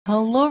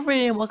Hello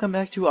everybody and welcome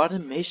back to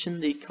Automation,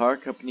 the car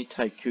company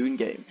tycoon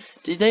game.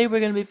 Today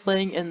we're going to be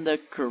playing in the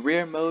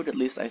career mode, at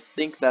least I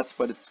think that's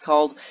what it's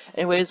called.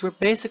 Anyways, we're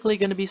basically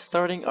going to be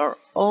starting our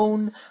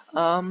own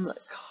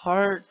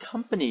car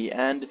company,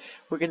 and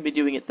we're going to be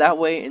doing it that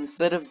way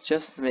instead of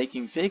just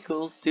making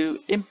vehicles to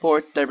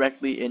import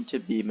directly into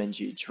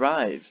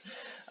beamng.drive.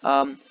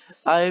 Um,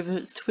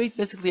 I've tweaked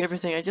basically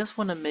everything. I just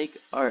want to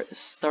make our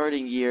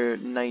starting year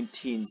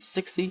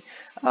 1960.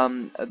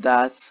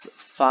 That's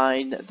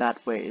fine.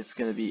 That way it's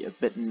going to be a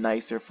bit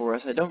nicer for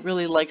us. I don't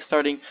really like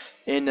starting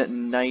in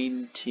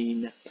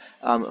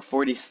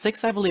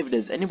 1946, I believe it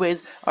is.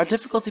 Anyways, our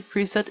difficulty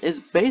preset is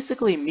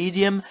basically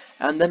medium,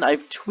 and then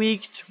I've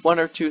tweaked one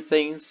or two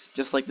things,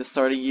 just like the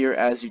starting year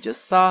as you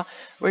just saw.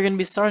 We're going to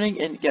be starting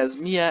in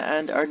Gazmia,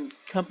 and our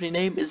company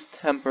name is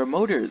Temper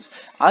Motors.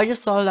 I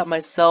just thought of that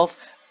myself.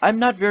 I'm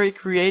not very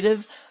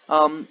creative,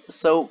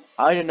 so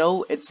I don't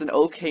know, it's an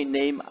okay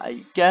name,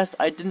 I guess.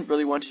 I didn't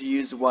really want to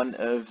use one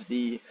of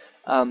the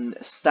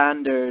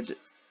standard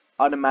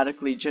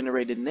automatically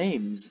generated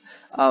names.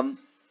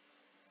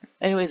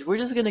 Anyways, we're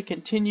just gonna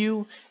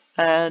continue,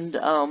 and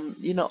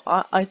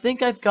I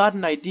think I've got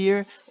an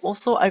idea.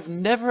 Also, I've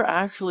never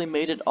actually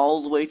made it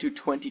all the way to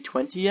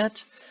 2020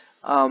 yet,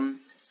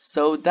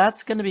 so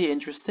that's gonna be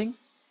interesting.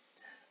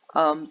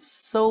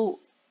 So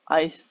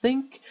I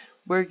think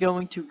we're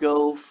going to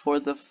go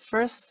for the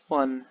first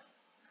one.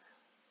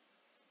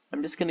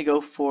 I'm just going to go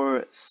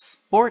for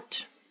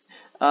sport,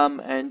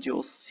 and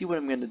you'll see what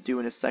I'm going to do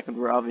in a second.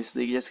 We're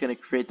obviously just going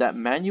to create that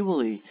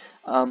manually.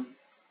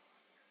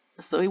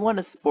 So we want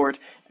a sport,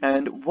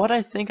 and what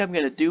I think I'm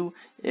going to do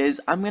is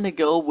I'm going to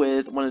go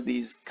with one of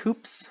these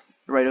coupes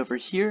right over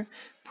here.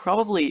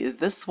 Probably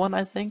this one,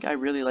 I think. I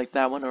really like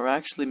that one, or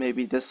actually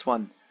maybe this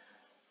one.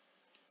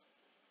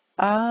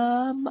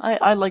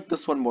 I like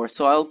this one more,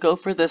 so I'll go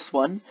for this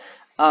one.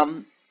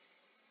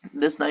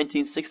 This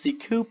 1960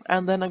 coupe,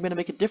 and then I'm gonna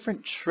make a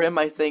different trim,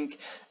 I think,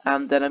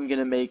 and then I'm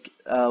gonna make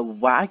a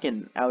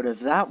wagon out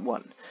of that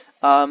one.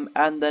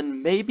 And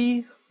then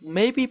maybe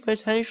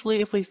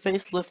potentially if we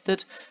facelift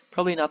it,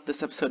 probably not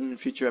this episode, in a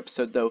future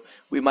episode though,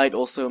 we might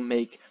also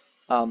make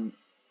um,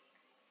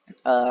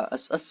 a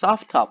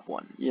soft top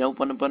one,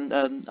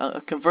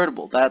 a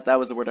convertible. That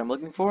was the word I'm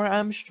looking for.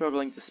 I'm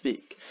struggling to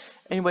speak.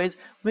 Anyways,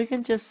 we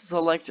can just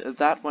select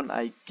that one,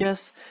 I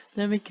guess.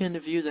 Then we can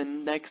view the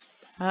next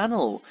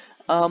panel.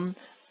 Um,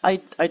 I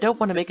don't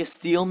want to make a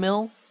steel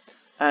mill,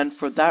 and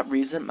for that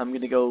reason, I'm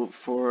gonna go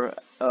for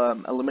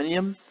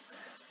aluminum.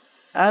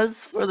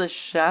 As for the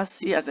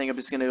chassis, I think I'm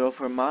just gonna go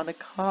for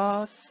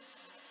monocoque?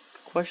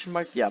 Question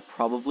mark? Yeah,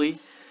 probably.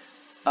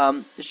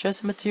 The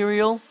chassis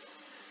material.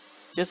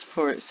 Just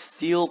for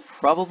steel,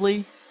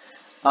 probably.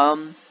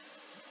 Um,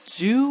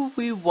 do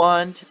we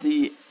want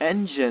the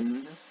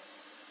engine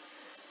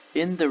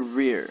in the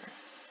rear?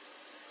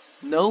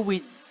 No,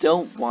 we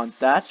don't want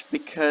that,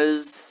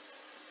 because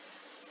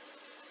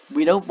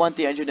we don't want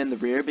the engine in the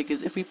rear,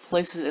 because if we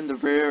place it in the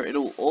rear,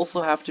 it'll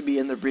also have to be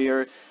in the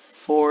rear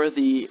for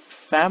the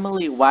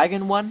family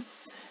wagon one,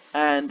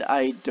 and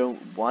I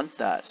don't want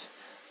that.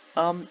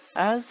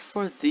 As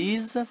for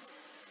these,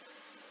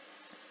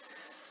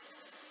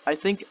 I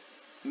think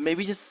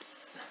maybe just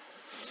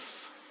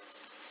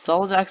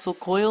solid axle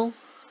coil,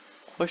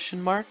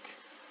 question mark,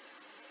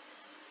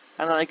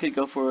 and then I could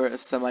go for a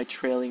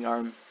semi-trailing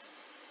arm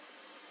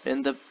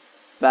in the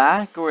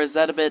back, or is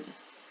that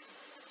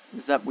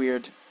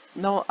weird?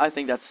 No, I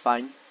think that's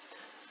fine.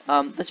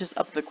 Let's just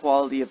up the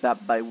quality of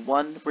that by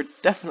 1. We're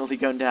definitely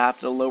going to have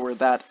to lower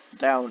that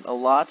down a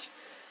lot.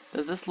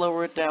 Does this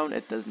lower it down?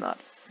 It does not.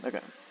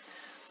 Okay.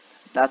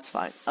 That's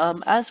fine.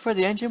 As for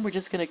the engine, we're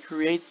just going to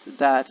create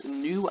that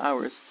new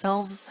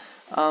ourselves.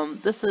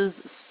 This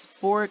is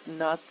Sport,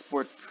 not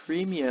Sport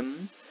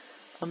Premium.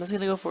 I'm just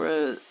going to go for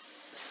a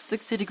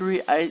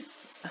 60-degree. Are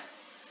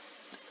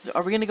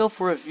we going to go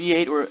for a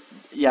V8 or...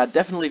 Yeah,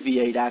 definitely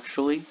V8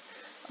 actually.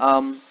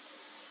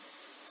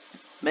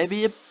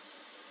 Maybe a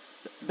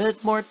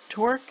bit more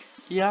torque?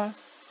 Yeah,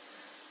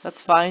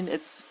 that's fine.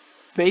 It's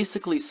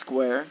basically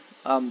square.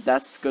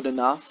 That's good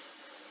enough.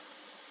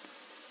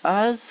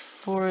 As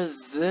for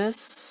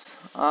this,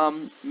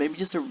 maybe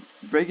just a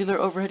regular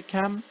overhead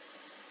cam.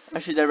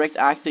 Actually, direct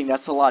acting,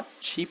 that's a lot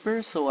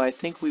cheaper, so I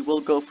think we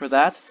will go for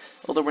that,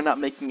 although we're not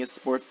making a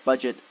sport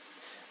budget.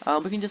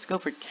 We can just go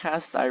for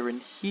cast iron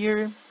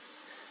here.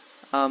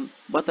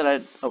 What did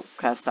I... Oh,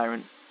 cast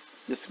iron.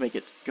 Just make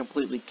it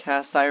completely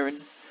cast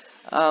iron.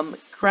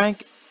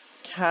 Crank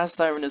cast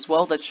iron as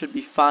well, that should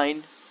be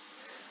fine.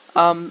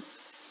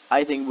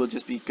 I think we'll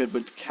just be good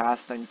with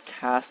cast and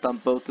cast on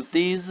both of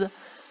these.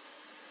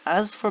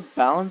 As for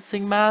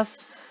balancing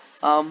mass,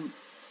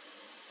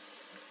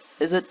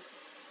 is it...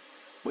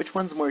 Which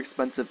one's more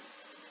expensive?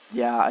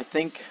 Yeah, I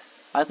think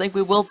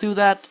we will do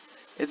that.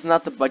 It's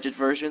not the budget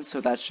version, so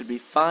that should be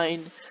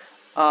fine.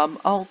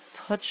 I'll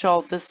touch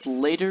all this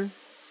later.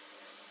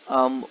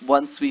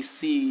 Once we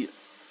see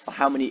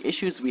how many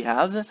issues we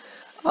have.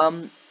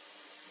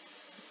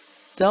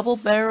 Double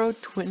barrel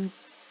twin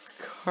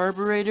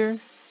carburetor.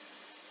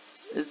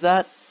 Is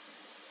that...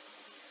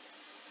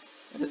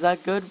 Is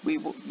that good?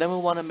 Then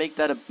we'll want to make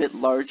that a bit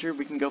larger.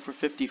 We can go for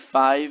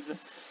 55,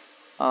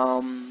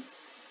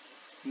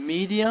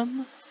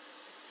 medium,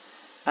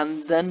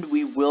 and then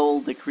we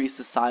will decrease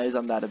the size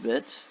on that a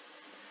bit.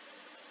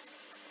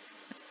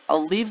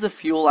 I'll leave the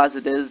fuel as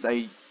it is.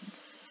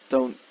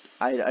 Don't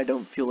I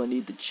don't feel a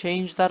need to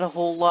change that a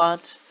whole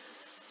lot.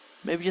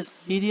 Maybe just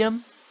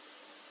medium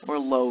or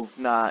low.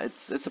 Nah,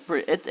 it's a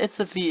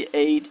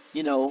V8,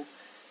 you know. I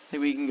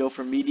think we can go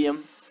for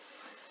medium.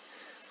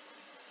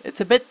 It's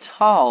a bit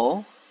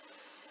tall.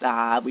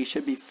 We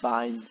should be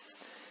fine.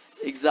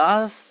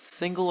 Exhaust,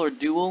 single or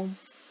dual?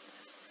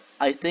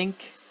 I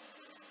think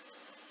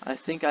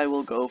I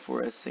will go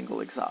for a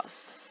single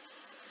exhaust.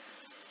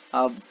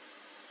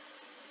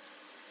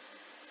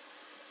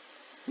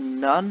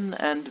 None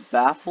and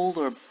baffled,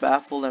 or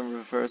baffled and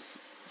reverse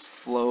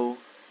flow.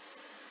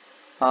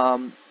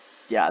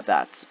 Yeah,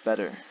 that's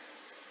better.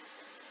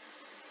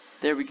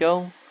 There we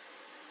go.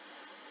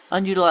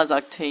 Unutilized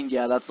octane,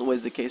 yeah, that's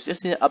always the case.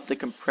 Just need to up the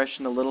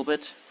compression a little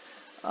bit.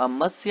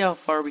 Let's see how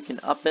far we can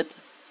up it.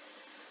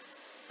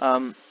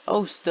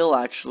 Oh, still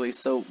actually,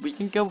 so we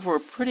can go for a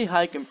pretty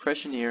high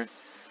compression here.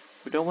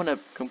 We don't want to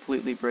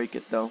completely break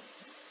it though.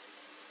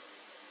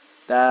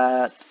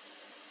 That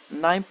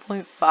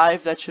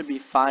 9.5, that should be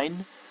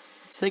fine.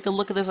 Let's take a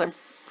look at this. I'm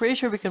pretty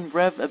sure we can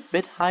rev a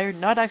bit higher,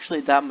 not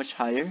actually that much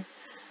higher,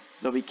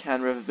 though we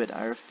can rev a bit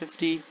higher.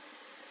 50.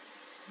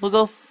 We'll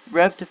go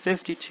rev to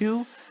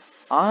 52.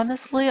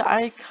 Honestly,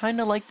 I kind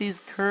of like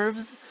these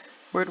curves.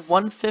 We're at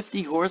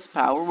 150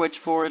 horsepower, which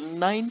for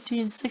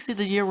 1960,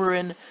 the year we're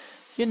in,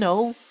 you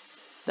know,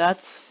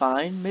 that's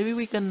fine. Maybe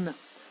we can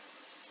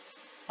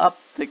up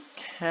the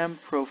cam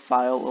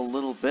profile a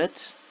little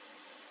bit.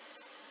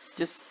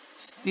 Just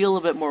steal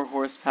a bit more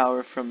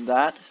horsepower from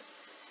that.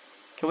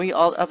 Can we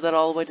up that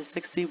all the way to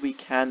 60? We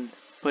can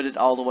put it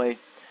all the way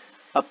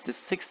up to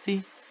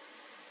 60.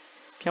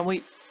 Can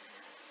we?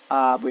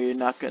 We're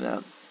not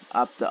gonna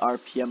up the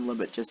RPM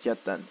limit just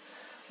yet then.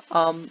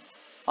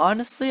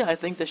 Honestly, I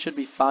think this should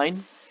be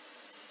fine.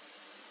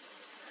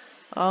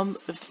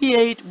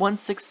 V8,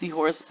 160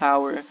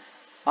 horsepower.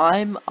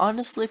 I'm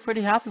honestly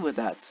pretty happy with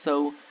that.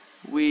 So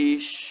we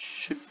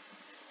should.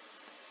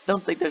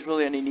 Don't think there's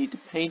really any need to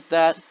paint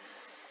that.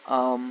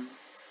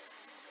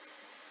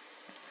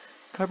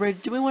 Carburetor,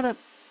 do we want to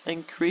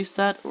increase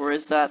that, or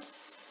is that?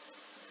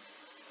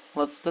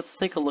 Let's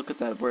take a look at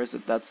that. Where is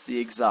it? That's the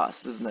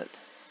exhaust, isn't it?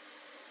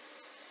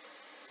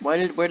 Where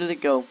did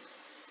it go?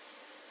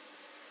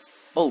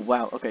 Oh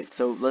wow. Okay,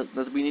 so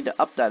we need to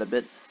up that a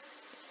bit.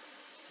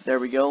 There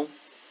we go.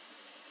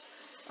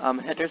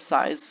 Header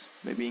size,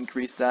 maybe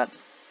increase that.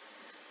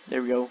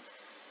 There we go.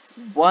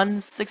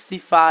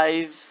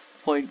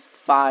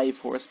 165.5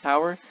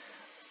 horsepower.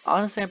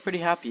 Honestly, I'm pretty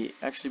happy.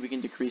 Actually, we can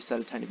decrease that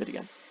a tiny bit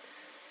again.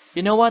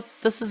 You know what?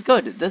 This is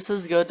good. This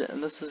is good,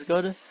 and this is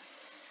good.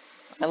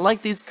 I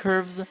like these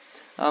curves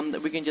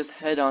that we can just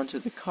head on to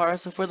the car.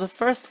 So for the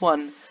first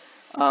one,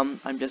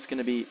 I'm just going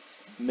to be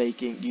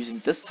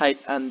using this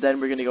type, and then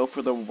we're going to go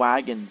for the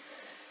wagon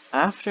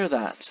after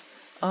that.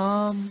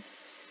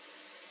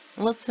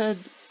 Let's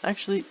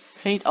actually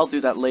paint, I'll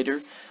do that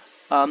later.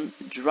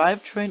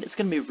 Drivetrain, it's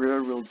going to be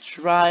rear wheel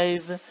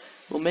drive.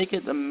 We'll make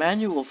it a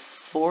manual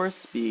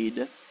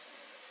 4-speed.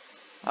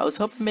 I was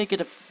hoping to make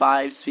it a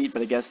 5-speed,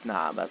 but I guess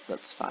nah,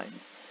 that's fine.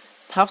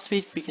 Top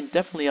speed, we can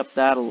definitely up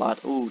that a lot.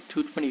 Ooh,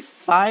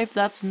 225,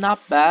 that's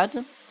not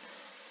bad.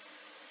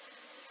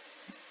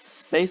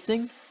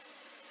 Spacing,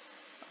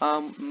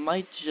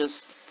 might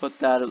just put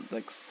that at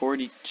like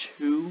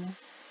 42.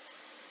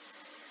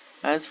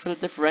 As for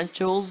the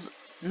differentials,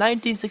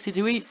 1960,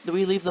 do we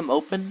leave them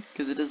open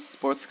because it is a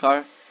sports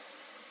car?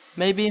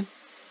 Maybe.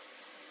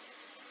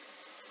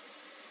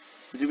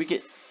 Do we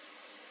get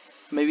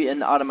maybe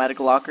an automatic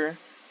locker?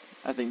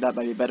 I think that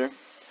might be better.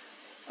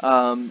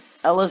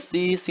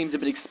 LSD seems a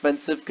bit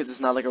expensive because it's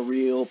not like a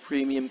real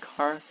premium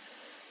car.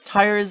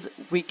 Tires,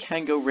 we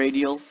can go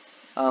radial.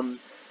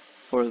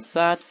 For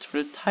that,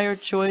 for the tire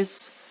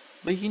choice,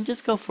 we can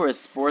just go for a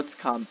sports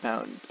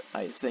compound,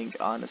 I think,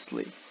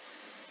 honestly.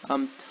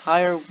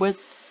 Tire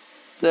width,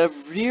 the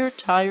rear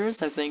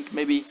tires, I think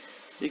maybe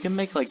you can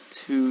make like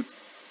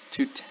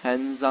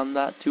 210s on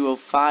that,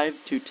 205,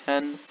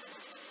 210.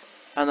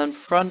 And then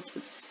front,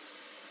 it's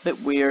a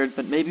bit weird,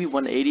 but maybe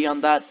 180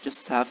 on that,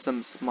 just to have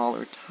some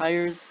smaller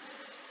tires.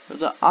 For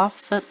the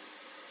offset,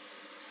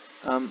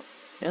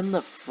 in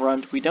the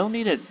front, we don't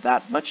need it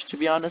that much, to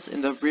be honest.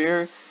 In the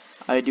rear,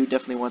 I do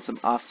definitely want some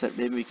offset.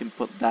 Maybe we can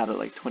put that at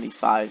like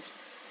 25.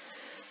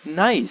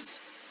 Nice!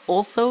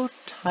 Also,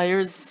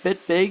 tires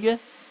bit big.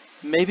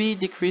 Maybe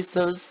decrease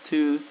those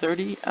to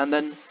 30, and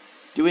then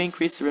do we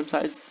increase the rim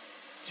size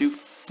to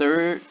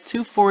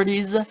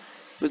 240s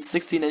with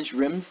 16-inch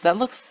rims? That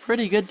looks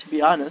pretty good, to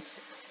be honest.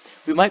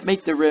 We might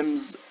make the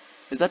rims,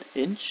 is that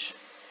inch?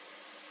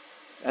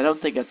 I don't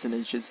think that's in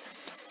inches.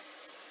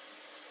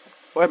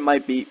 Or it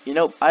might be, you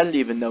know, I don't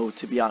even know,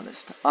 to be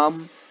honest.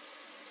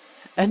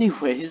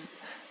 Anyways,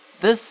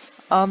 this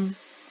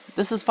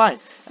is fine.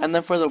 And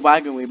then for the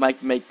wagon, we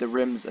might make the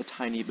rims a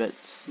tiny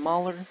bit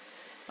smaller.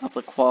 Up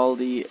the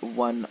quality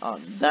 1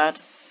 on that.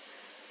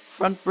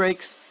 Front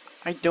brakes,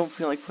 I don't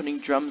feel like putting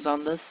drums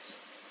on this.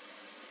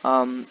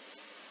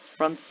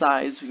 Front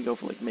size, we can go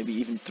for like maybe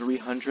even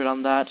 300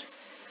 on that.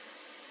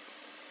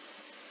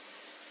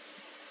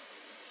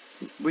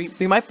 We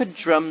might put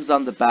drums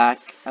on the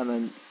back and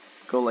then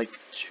go like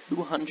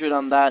 200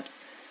 on that.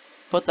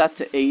 Put that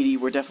to 80,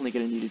 we're definitely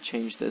going to need to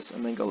change this,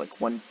 and then go like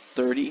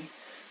 130.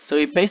 So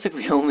we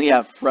basically only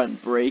have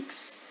front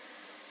brakes.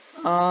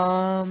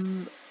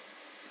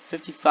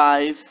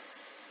 55.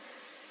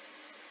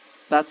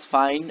 That's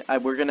fine.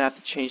 We're going to have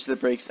to change the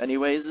brakes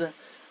anyways.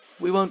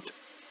 We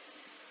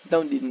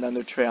don't need an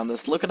under tray on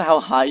this. Look at how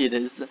high it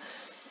is.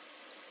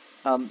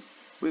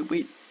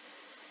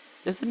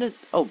 Isn't it?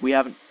 Oh,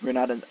 we're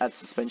not at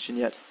suspension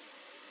yet.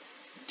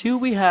 Do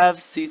we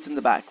have seats in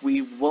the back?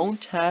 We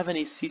won't have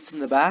any seats in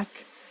the back.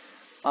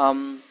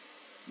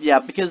 Yeah,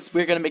 because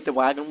we're gonna make the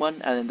wagon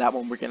one, and then that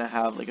one we're gonna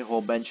have like a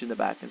whole bench in the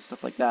back and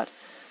stuff like that.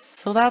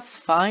 So that's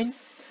fine.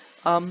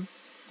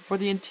 For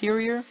the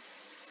interior,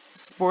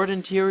 sport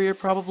interior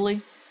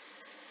probably.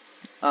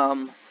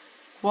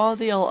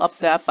 Quality, I'll up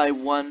that by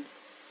 1.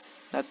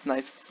 That's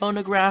nice.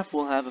 Phonograph,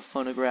 we'll have a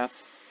phonograph.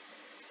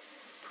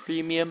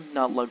 Premium,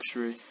 not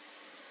luxury.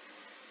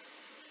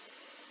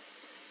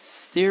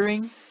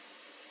 Steering,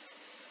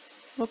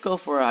 we'll go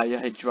for a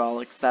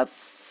hydraulics.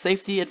 That's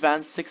safety,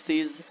 advanced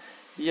 60s.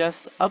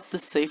 Yes, up the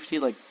safety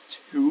like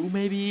 2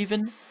 maybe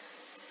even.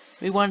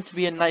 We want it to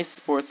be a nice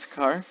sports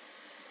car.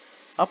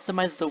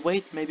 Optimize the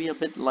weight, maybe a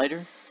bit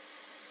lighter.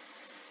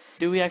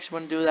 Do we actually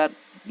want to do that?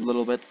 A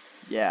little bit.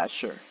 Yeah,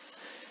 sure.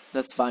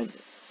 That's fine.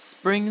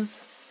 Springs.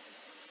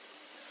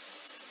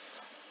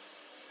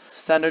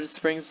 Standard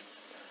springs.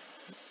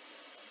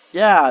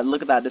 Yeah,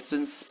 look at that. It's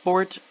in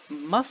Sport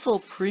Muscle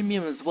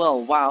Premium as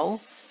well. Wow.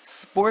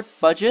 Sport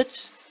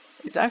Budget.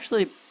 It's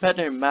actually a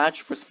better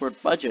match for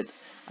Sport Budget.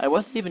 I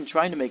wasn't even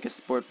trying to make a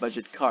Sport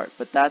Budget car,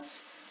 but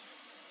that's...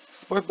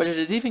 Sport Budget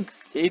is even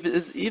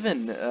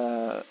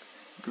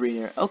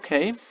greener.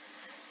 Okay.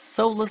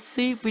 So let's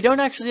see. We don't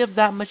actually have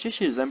that much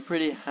issues. I'm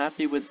pretty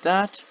happy with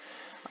that.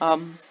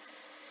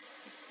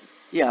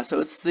 Yeah, so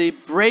it's the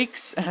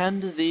brakes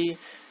and the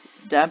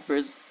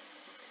dampers.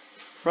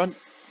 Front,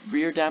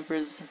 rear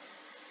dampers.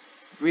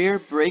 Rear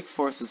brake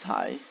force is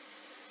high.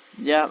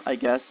 Yeah, I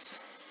guess.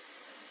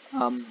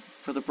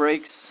 For the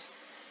brakes,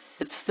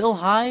 it's still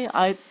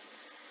high.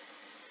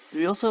 Do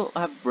we also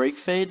have brake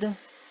fade?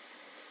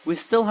 We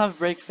still have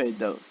brake fade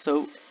though.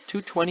 So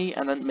 220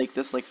 and then make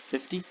this like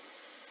 50.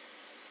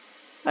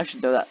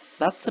 Actually, no,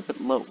 that's a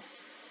bit low.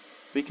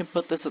 We can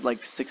put this at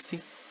like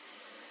 60.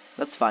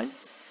 That's fine.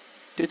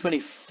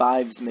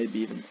 225s maybe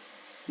even.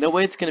 No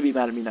way it's gonna be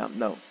mad at me now.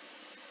 No.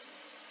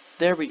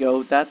 There we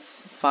go.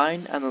 That's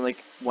fine. And then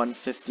like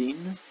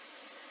 115.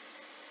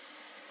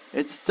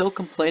 It's still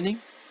complaining.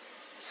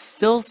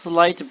 Still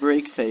slight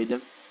brake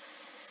fade.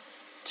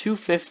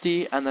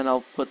 250, and then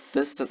I'll put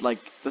this at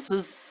like, this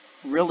is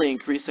really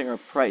increasing our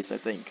price, I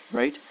think,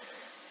 right?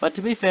 But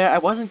to be fair, I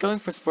wasn't going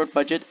for sport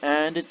budget,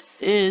 and it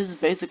is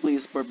basically a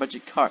sport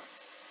budget car.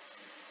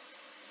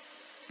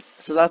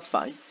 So that's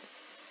fine.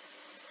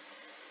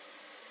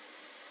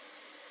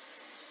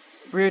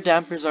 Rear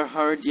dampers are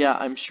hard, yeah,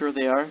 I'm sure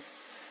they are.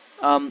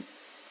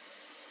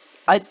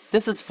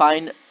 This is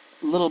fine.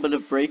 A little bit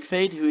of brake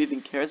fade, who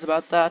even cares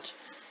about that?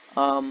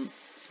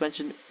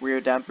 Suspension, rear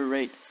damper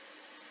rate.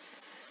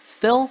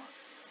 Still,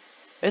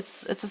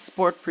 it's a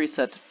sport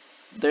preset.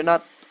 They're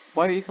not.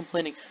 Why are you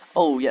complaining?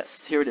 Oh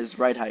yes, here it is,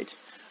 ride height.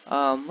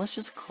 Let's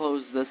just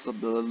close this a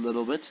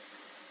little bit,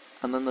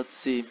 and then let's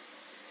see.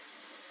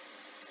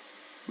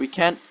 We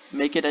can't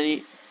make it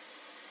any.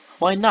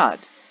 Why not?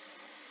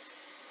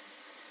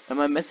 Am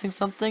I missing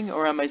something,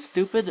 or am I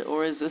stupid,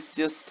 or is this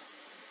just?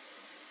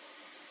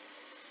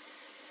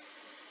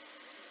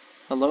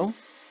 Hello?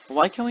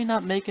 Why can we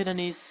not make it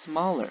any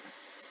smaller?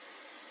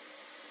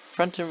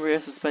 Front and rear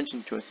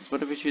suspension choices.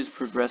 What if we choose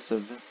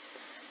progressive?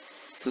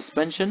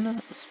 Suspension?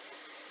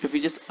 If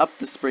we just up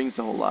the springs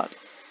a whole lot.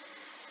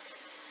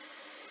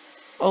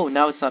 Oh,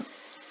 now it's not.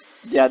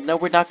 Yeah, no,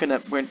 we're not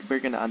gonna. We're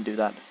gonna undo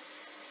that.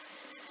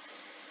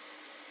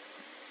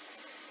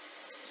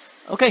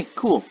 Okay,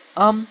 cool.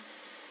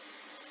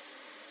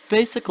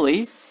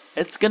 Basically,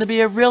 it's gonna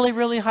be a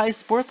really high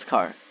sports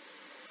car.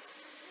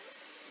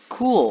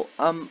 Cool.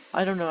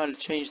 I don't know how to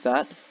change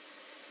that.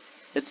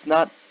 It's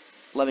not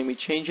letting me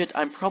change it.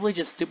 I'm probably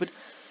just stupid.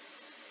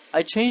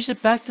 I changed it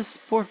back to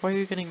sport. Why are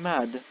you getting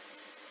mad?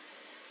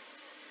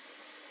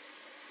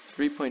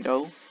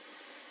 3.0.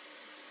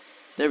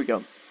 There we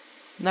go.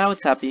 Now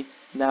it's happy.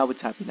 Now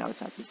it's happy. Now it's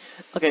happy.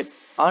 Okay.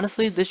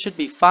 Honestly, this should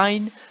be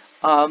fine.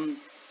 And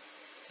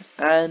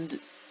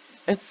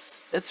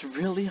it's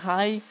really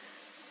high.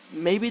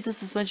 Maybe the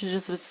suspension is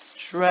just a bit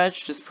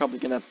stretched. It's probably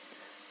gonna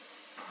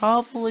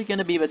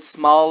be a bit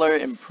smaller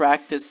in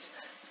practice,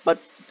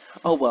 but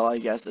oh well, I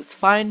guess it's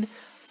fine.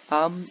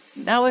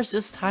 Now it's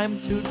just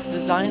time to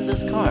design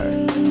this car.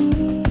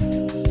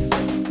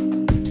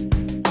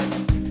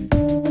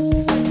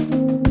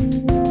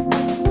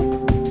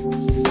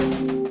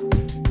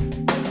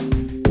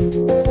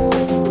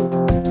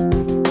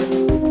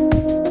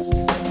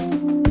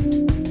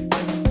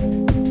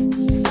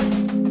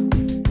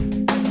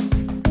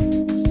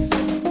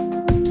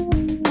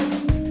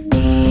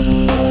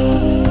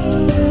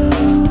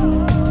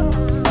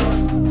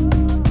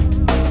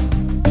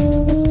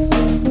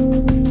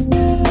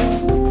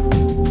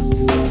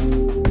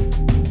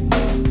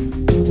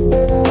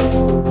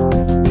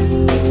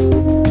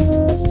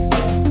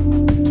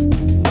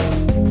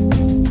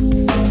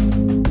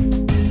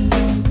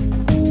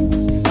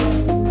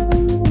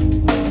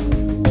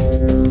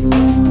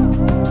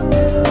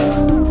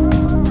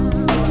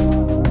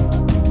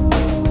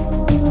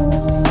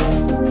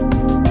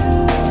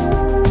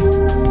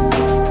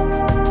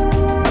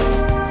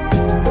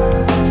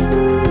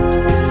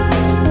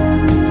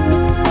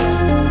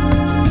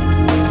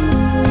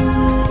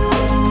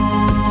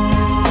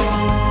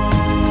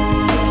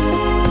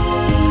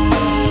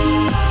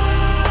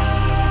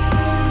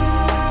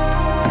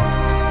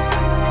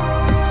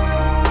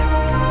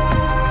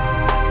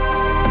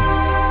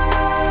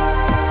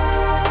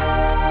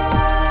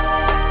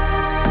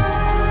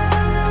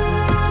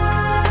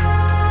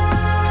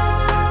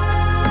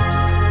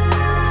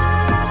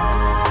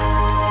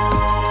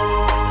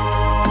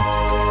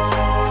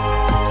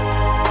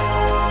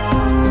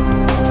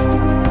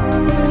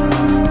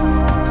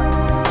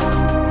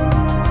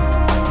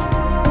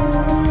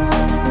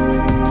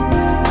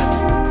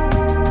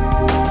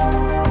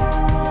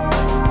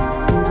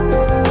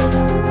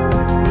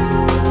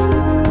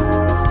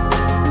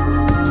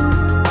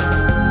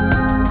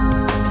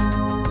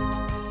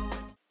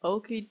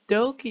 Okie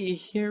dokie,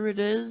 here it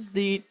is,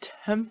 the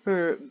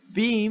Temper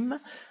Beam,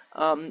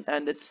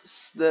 and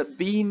it's the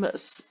Beam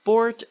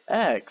Sport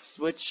X,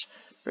 which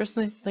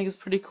personally I think is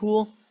pretty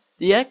cool.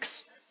 The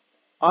X,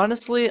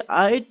 honestly,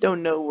 I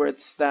don't know where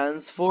it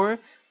stands for,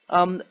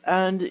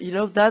 and you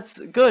know, that's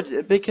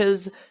good,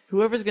 because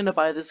whoever's gonna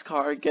buy this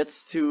car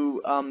gets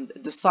to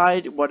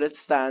decide what it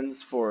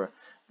stands for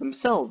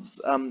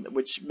themselves,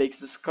 which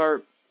makes this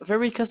car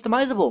very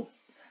customizable.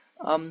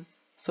 Um,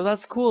 so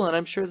that's cool, and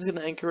I'm sure it's going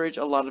to encourage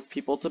a lot of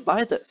people to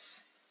buy this.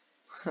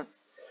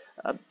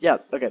 Yeah,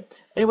 okay.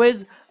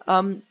 Anyways,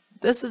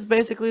 this is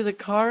basically the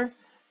car.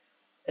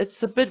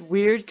 It's a bit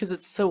weird because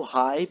it's so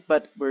high,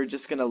 but we're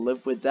just going to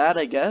live with that,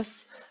 I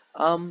guess.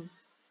 Um,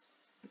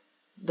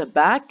 the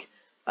back,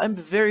 I'm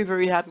very,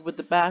 very happy with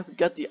the back. We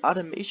got the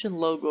automation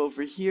logo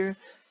over here.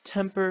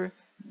 Temper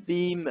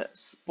Beam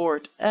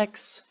Sport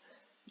X.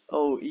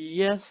 Oh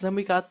yes, then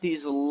we got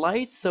these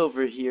lights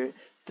over here.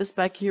 This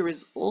back here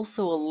is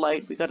also a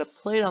light. We got a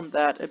plate on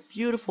that, a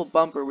beautiful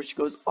bumper which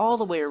goes all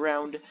the way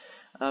around.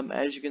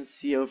 As you can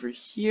see over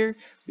here,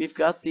 we've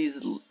got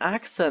these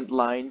accent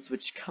lines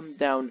which come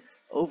down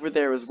over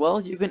there as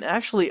well. You can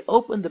actually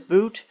open the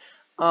boot,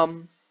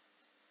 and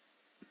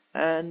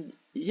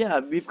yeah,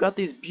 we've got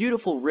these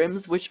beautiful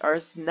rims which are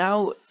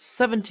now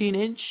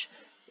 17-inch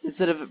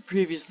instead of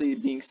previously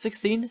being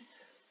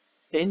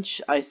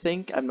 16-inch, I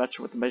think. I'm not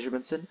sure what the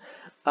measurement's in.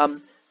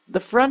 Um, the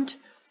front,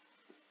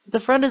 the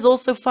front is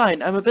also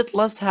fine. I'm a bit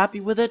less happy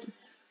with it.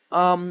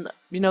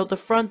 You know, the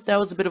front, that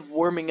was a bit of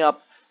warming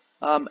up.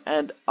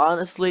 And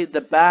honestly,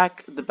 the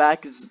back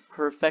is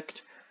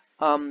perfect.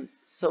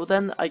 So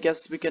then I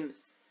guess we can,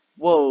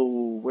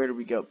 whoa, where do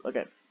we go?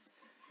 Okay.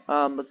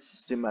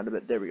 Let's zoom out a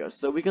bit. There we go.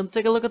 So we can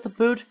take a look at the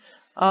boot.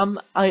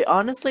 I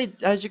honestly,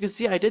 as you can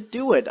see, I did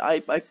do it. I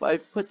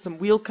put some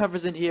wheel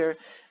covers in here,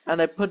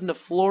 and I put in the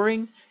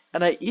flooring,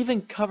 and I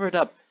even covered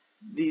up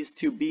these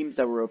two beams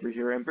that were over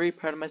here. I'm very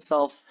proud of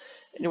myself.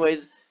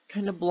 Anyways,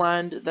 kind of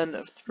bland.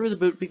 Then through the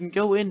boot, we can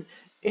go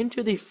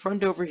into the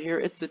front over here.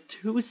 It's a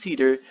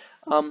two-seater.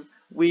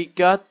 We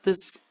got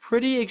this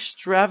pretty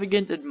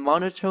extravagant and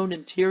monotone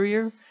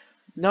interior.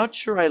 Not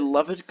sure I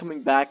love it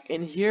coming back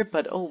in here,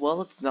 but oh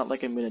well, it's not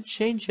like I'm going to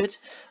change it.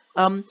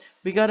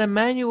 We got a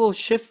manual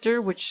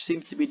shifter, which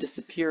seems to be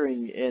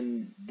disappearing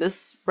in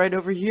this right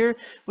over here,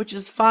 which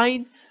is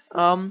fine.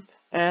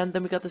 And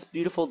then we got this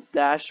beautiful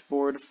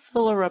dashboard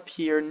filler up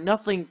here,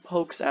 nothing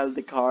pokes out of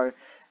the car.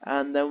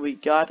 And then we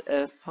got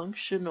a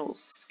functional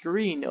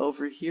screen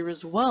over here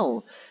as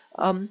well.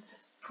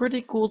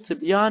 Pretty cool, to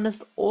be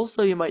honest.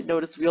 Also, you might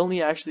notice we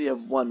only actually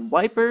have one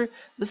wiper.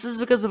 This is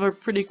because of a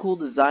pretty cool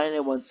design I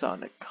once saw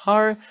in a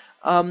car.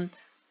 And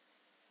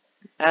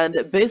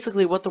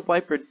basically what the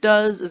wiper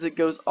does is it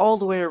goes all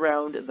the way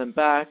around and then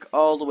back,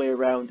 all the way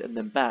around and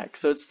then back.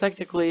 So it's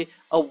technically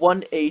a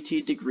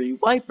 180-degree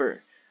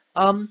wiper.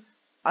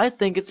 I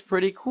think it's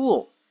pretty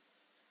cool.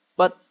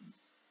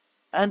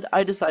 And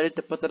I decided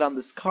to put that on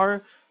this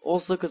car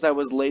also because I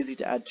was lazy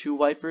to add two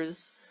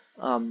wipers.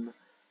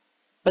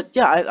 But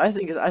yeah, I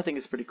think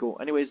it's pretty cool.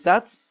 Anyways,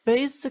 that's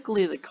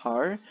basically the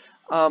car.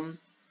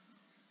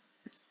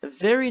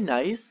 Very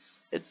nice.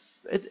 It's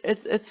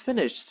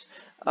finished.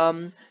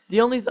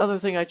 The only other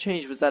thing I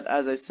changed was that,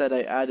 as I said,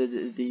 I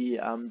added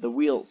the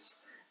wheels.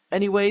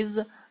 Anyways,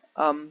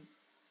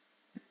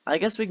 I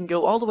guess we can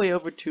go all the way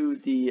over to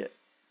the,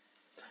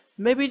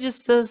 maybe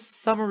just a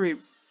summary.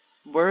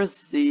 Where's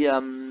the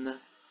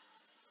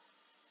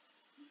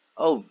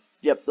oh,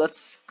 yep,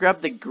 let's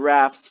grab the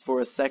graphs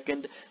for a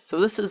second. So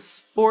this is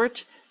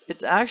sport.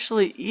 It's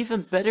actually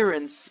even better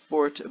in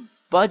sport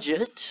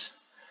budget.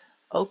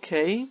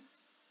 Okay.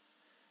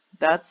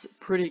 That's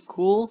pretty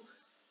cool.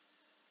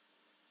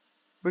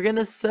 We're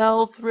gonna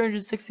sell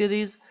 360 of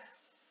these.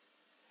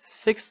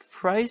 Fixed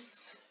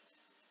price.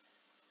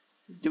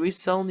 Do we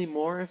sell any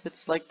more if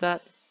it's like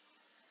that?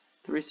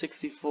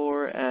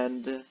 364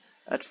 and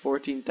at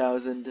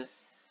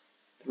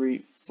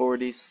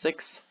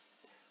 14,346.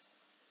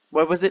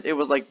 What was it? It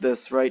was like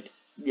this, right?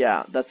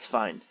 Yeah, that's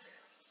fine.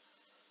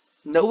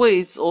 No way,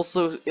 it's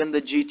also in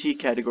the GT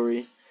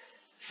category.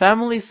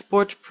 Family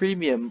Sport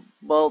Premium.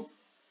 Well,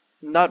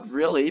 not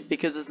really,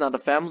 because it's not a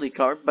family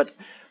car, but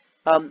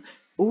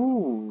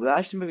ooh, that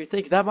actually made me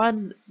think. That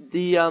one,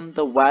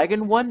 the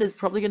wagon one is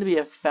probably going to be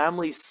a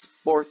family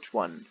sport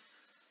one.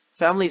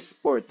 Family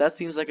sport. That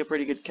seems like a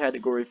pretty good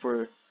category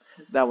for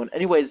that one.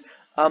 Anyways,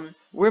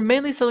 we're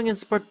mainly selling in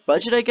sport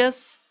budget, I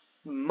guess.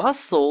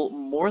 Muscle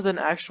more than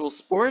actual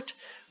sport,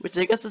 which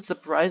I guess is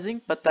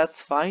surprising, but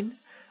that's fine.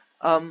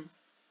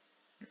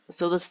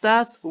 So the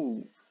stats,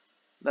 ooh,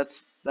 that's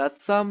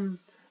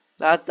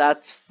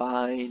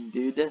fine,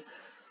 dude.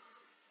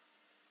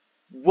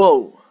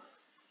 Whoa,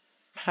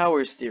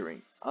 power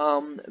steering.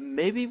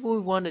 Maybe we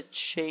want to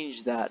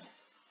change that.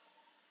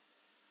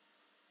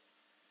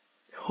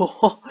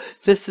 Oh,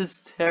 this is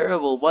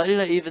terrible. Why did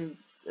I even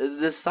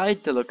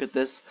decide to look at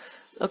this?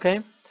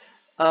 Okay.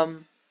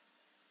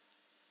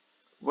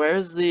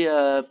 Where's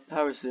the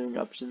power steering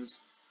options?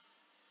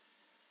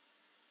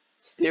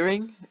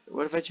 Steering?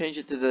 What if I change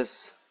it to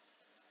this?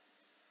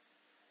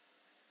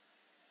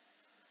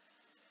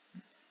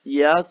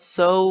 Yeah,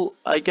 so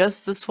I guess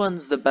this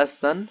one's the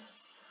best then.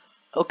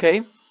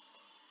 Okay,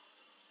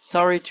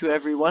 sorry to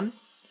everyone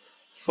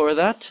for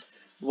that.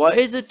 Why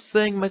is it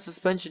saying my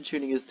suspension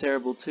tuning is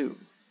terrible too?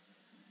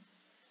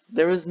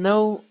 There is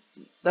no...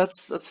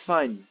 That's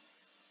fine.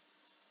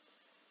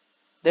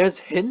 There's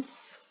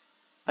hints?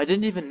 I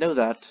didn't even know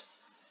that.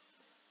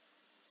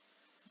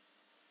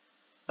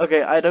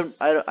 Okay,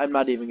 I'm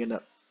not even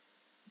gonna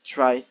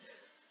try.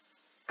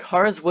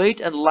 Car's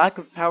weight and lack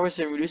of power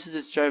steering reduces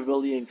its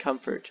drivability and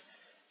comfort.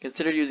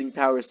 Consider using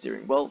power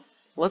steering. Well,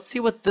 let's see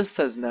what this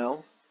says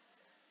now.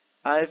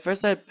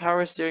 First I had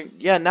power steering.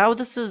 Yeah, now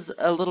this is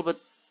a little bit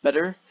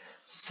better.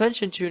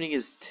 Suspension tuning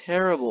is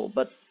terrible,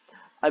 but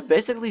I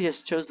basically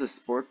just chose the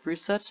sport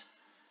preset.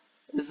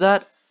 Is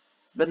that...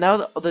 But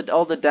now that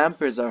all the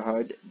dampers are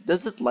hard,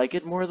 does it like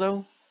it more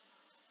though?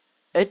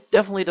 It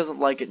definitely doesn't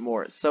like it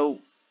more, so...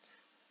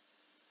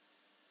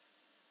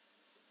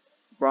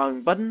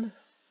 Wrong button.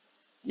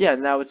 Yeah,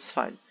 now it's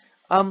fine.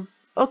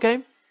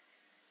 Okay.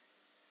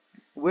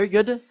 We're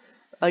good.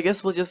 I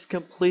guess we'll just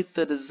complete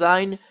the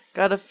design.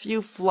 Got a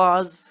few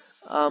flaws,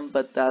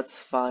 but that's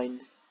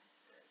fine.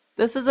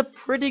 This is a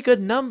pretty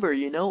good number,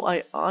 you know,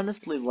 I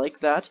honestly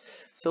like that.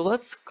 So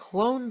let's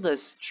clone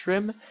this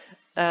trim,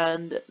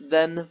 and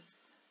then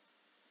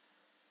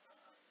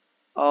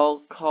I'll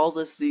call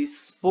this the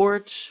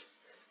Sport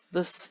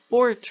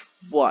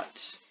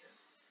what?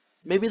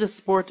 Maybe the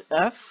Sport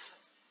F?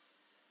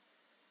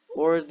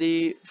 Or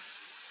the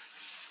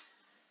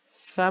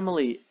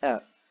Family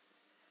F?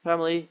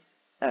 Family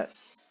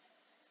S.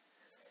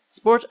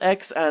 Sport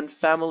X and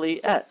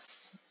Family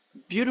S.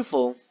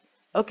 Beautiful.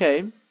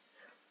 Okay,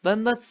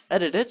 then let's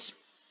edit it.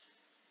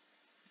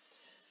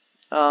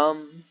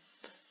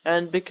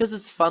 And because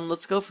it's fun,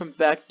 let's go from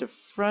back to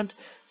front.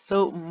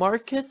 So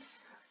markets,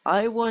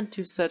 I want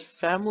to set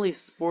Family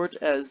Sport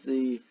as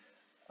the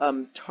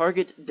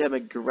target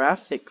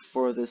demographic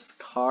for this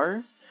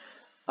car.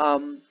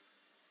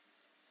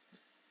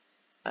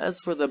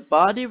 As for the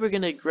body, we're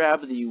gonna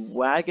grab the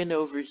wagon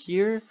over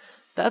here.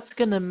 That's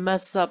gonna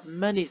mess up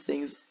many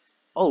things.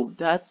 Oh,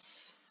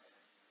 that's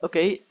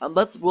okay.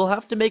 We'll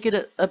have to make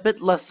it a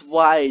bit less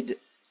wide,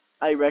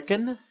 I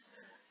reckon.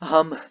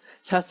 Um,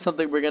 that's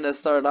something we're gonna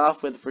start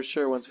off with for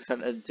sure once we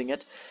start editing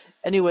it.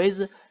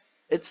 Anyways,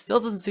 it still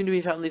doesn't seem to be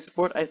Family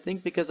Sport, I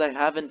think because I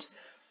haven't.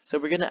 So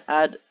we're gonna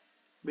add.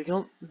 We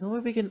can no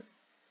way we can.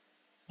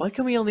 Why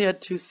can we only add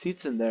 2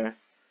 seats in there?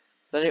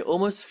 Then I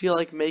almost feel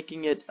like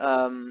making it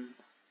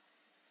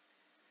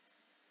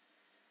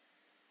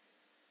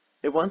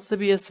It wants to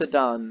be a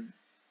sedan.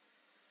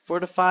 4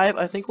 to 5,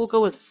 I think we'll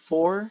go with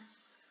 4.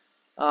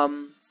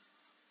 Um,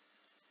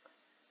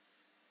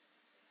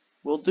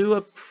 we'll do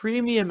a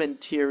premium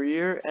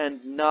interior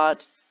and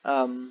not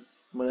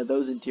one of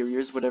those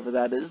interiors, whatever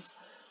that is.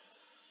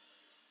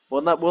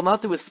 We'll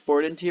not do a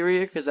sport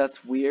interior because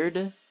that's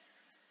weird.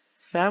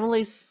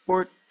 Family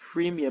Sport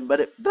Premium,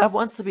 but that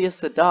wants to be a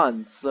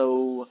sedan,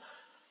 so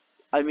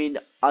I mean,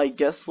 I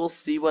guess we'll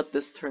see what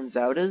this turns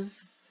out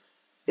as.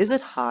 Is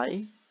it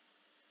high?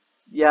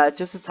 Yeah, it's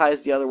just as high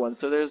as the other one,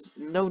 so there's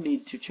no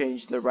need to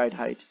change the ride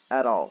height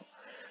at all.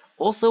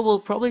 Also, we'll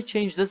probably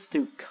change this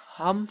to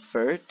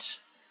comfort,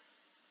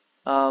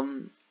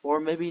 or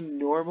maybe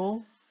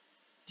normal,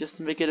 just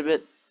to make it a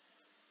bit...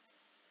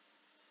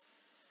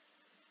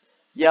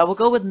 Yeah, we'll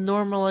go with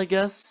normal, I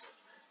guess.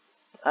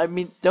 I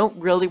mean, don't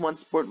really want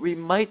sport. We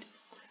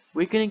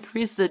can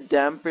increase the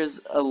dampers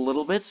a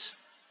little bit,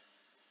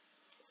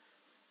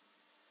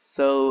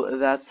 so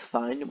that's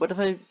fine. What if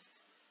I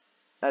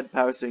add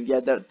power steering? Yeah,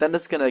 then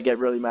it's gonna get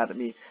really mad at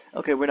me.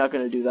 Okay, we're not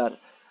gonna do that.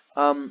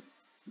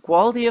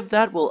 Quality of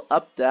that, will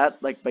up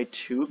that like by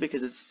 2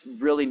 because it's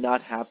really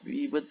not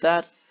happy with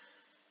that.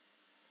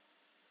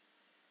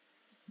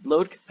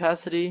 Load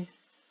capacity,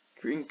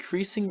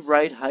 increasing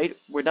ride height.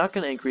 We're not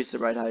going to increase the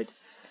ride height.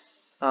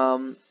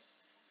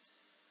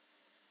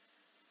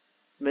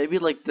 Maybe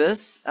like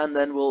this, and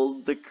then we'll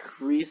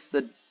decrease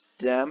the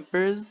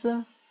dampers.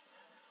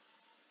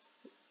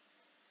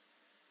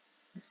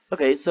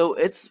 Okay, so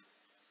it's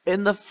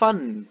in the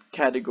fun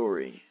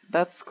category.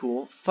 That's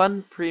cool.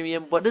 Fun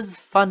premium. What is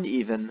fun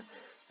even?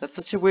 That's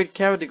such a weird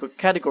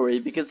category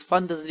because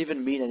fun doesn't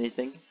even mean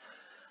anything.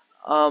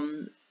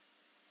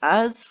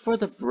 As for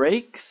the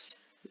brakes,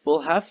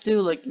 we'll have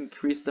to like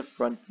increase the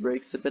front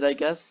brakes a bit, I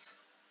guess.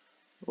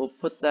 We'll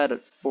put that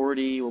at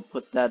 40, we'll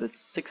put that at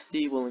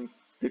 60, we'll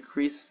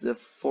decrease the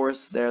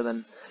force there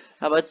then.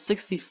 How about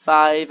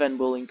 65, and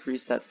we'll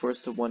increase that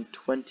force to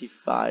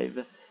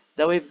 125.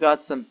 Now we've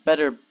got some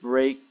better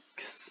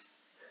brakes,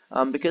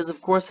 because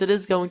of course it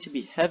is going to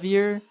be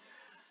heavier.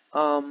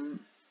 Then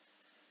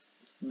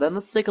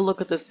let's take a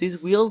look at this.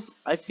 These wheels,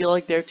 I feel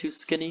like they're too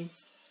skinny.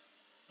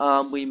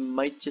 We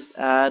might just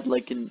add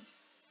like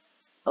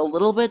a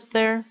little bit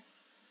there.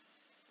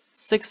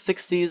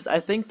 660s,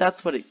 I think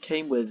that's what it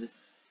came with.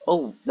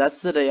 Oh,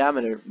 that's the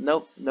diameter.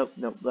 Nope.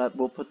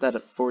 We'll put that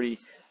at 40.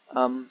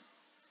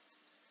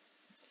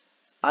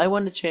 I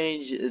want to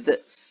change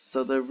this.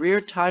 So the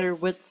rear tire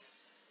width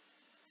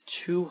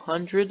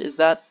 200.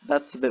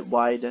 That's a bit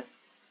wide.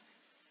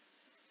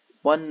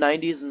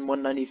 190s and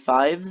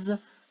 195s.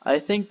 I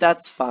think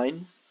that's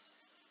fine.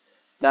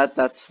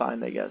 That's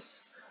fine, I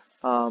guess.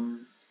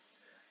 Um,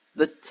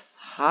 the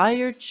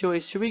tire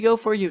choice, should we go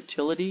for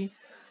utility?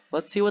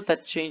 Let's see what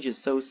that changes.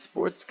 So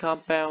sports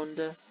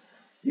compound,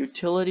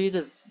 utility,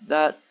 does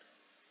that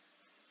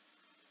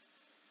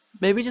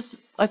maybe just,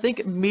 I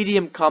think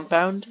medium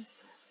compound,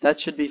 that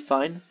should be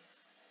fine.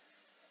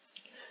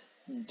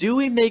 Do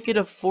we make it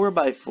a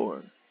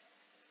 4x4?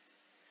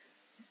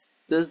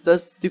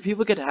 Do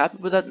people get happy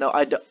with that? No,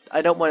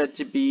 I don't want it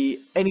to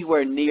be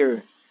anywhere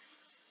near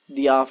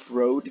the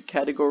off-road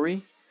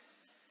category.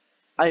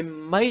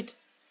 I'm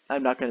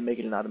not gonna make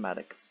it an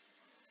automatic.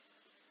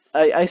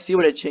 I see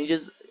what it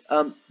changes.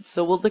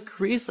 So we'll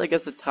decrease, I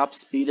guess, the top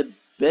speed a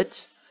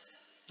bit.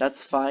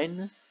 That's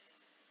fine.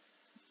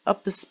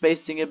 Up the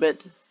spacing a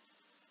bit.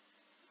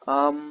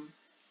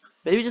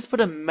 Maybe just put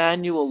a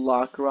manual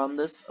locker on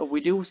this. Oh, we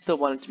do still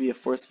want it to be a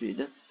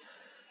 4-speed.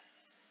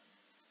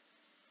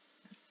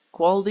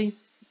 Quality,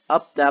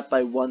 up that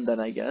by 1 then,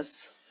 I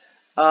guess.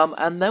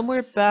 And then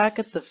we're back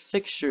at the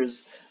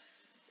fixtures.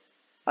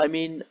 I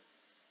mean,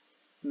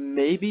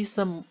 maybe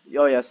some,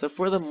 oh yeah, so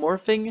for the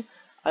morphing,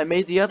 I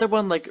made the other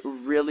one like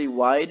really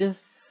wide.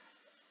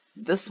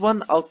 This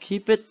one, I'll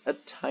keep it a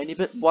tiny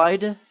bit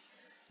wide,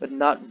 but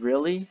not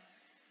really.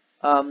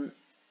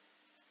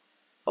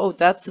 Oh,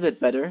 that's a bit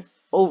better.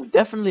 Oh,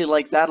 definitely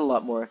like that a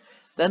lot more.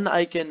 Then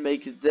I can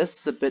make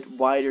this a bit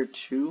wider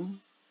too.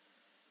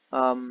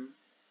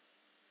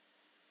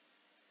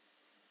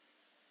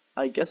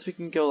 I guess we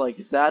can go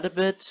like that a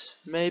bit,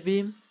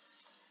 maybe.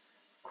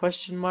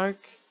 Question mark.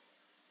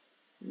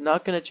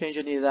 Not gonna change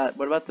any of that.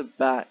 What about the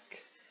back?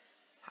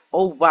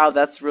 Oh wow,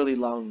 that's really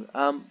long.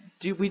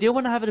 We do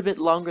want to have it a bit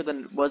longer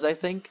than it was, I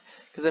think,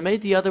 because I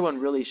made the other one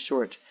really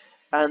short.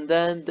 And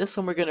then this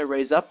one we're gonna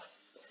raise up.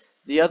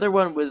 The other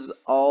one was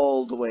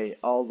all the way.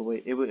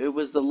 It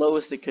was the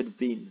lowest it could have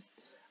been.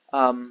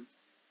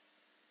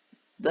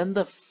 Then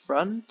the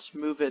front,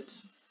 move it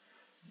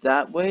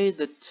that way.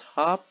 The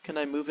top, can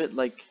I move it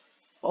like?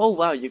 Oh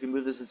wow, you can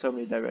move this in so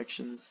many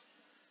directions.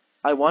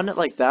 I want it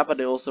like that, but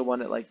I also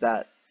want it like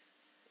that.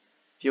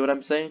 See what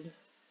I'm saying?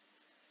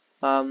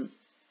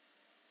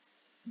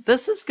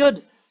 This is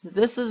good.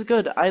 This is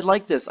good. I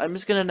like this. I'm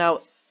just gonna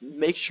now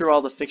make sure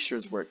all the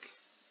fixtures work.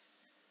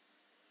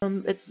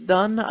 It's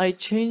done. I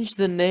changed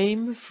the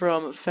name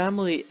from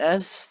Family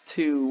S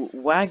to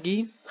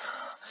Waggy.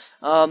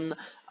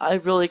 I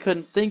really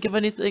couldn't think of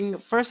anything.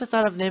 First I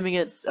thought of naming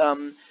it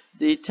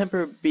the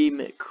Temper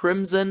Beam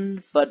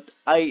Crimson, but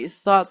I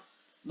thought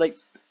like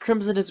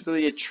Crimson is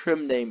really a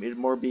trim name. It'd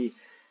more be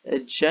a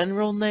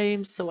general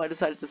name, so I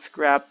decided to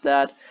scrap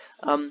that.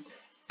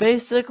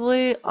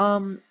 Basically,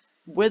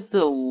 with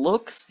the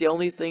looks, the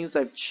only things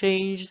I've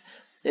changed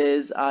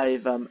is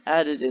I've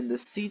added in the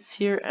seats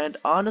here, and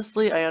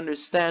honestly, I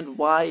understand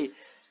why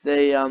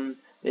they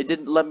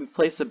didn't let me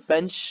place a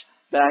bench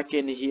back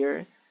in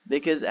here,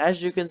 because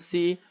as you can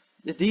see,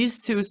 these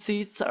two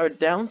seats are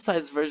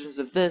downsized versions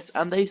of this,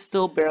 and they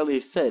still barely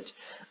fit.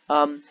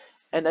 And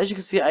as you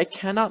can see, I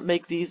cannot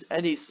make these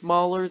any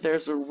smaller.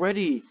 There's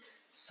already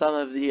some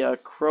of the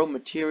chrome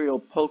material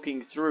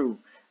poking through.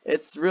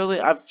 It's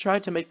really, I've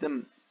tried to make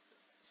them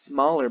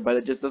smaller, but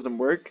it just doesn't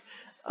work.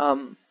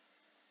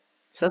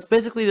 So that's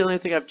basically the only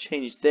thing I've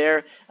changed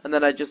there, and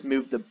then I just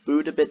moved the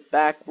boot a bit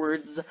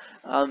backwards.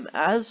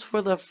 As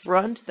for the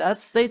front,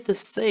 that stayed the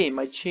same.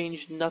 I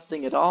changed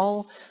nothing at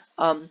all.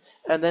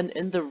 And then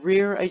in the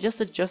rear, I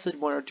just adjusted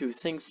one or two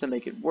things to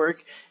make it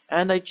work,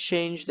 and I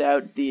changed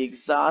out the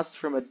exhaust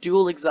from a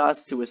dual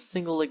exhaust to a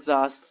single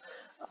exhaust.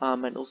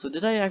 And also,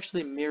 did I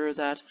actually mirror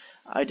that?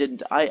 I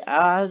didn't. I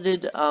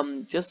added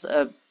just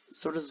a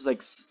sort of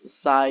like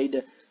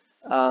side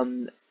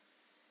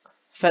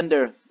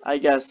fender, I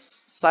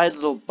guess, side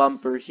little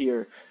bumper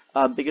here,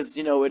 because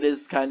you know it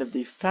is kind of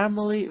the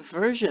family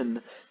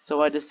version,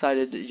 so I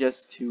decided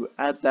just to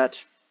add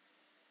that.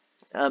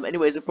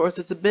 Anyways, of course,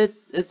 it's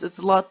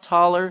a lot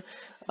taller.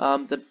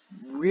 The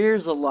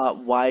rear's a lot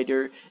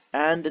wider,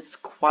 and it's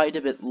quite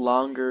a bit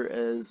longer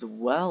as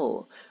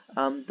well.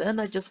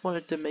 Then I just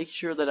wanted to make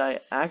sure that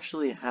I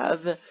actually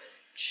have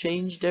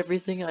changed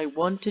everything I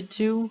wanted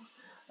to.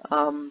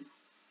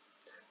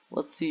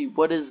 Let's see,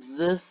 what is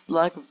this?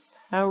 Lack of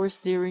power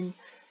steering,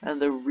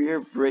 and the rear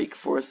brake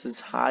force is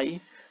high.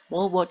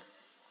 Well, what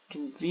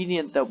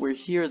convenient that we're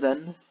here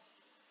then.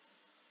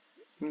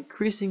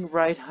 Increasing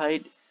ride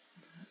height.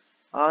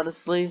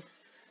 Honestly,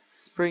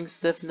 spring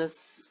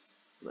stiffness,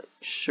 like,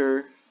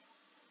 sure.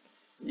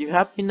 You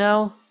happy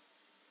now?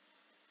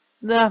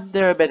 Nah,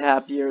 they're a bit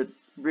happier.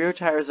 Rear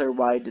tires are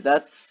wide.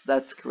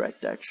 That's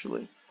correct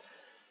actually.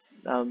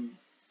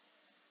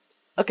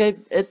 Okay,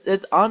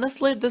 it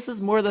honestly, this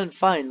is more than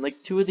fine.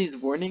 Like 2 of these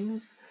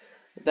warnings,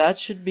 that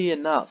should be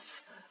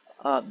enough.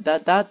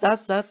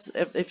 That's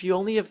if you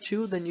only have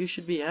 2, then you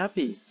should be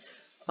happy.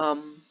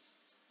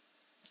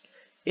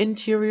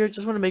 Interior,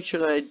 just want to make sure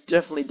that I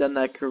definitely done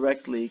that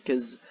correctly,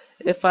 because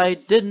if I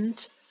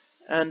didn't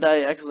and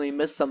I actually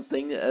missed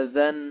something,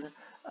 then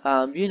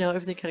you know,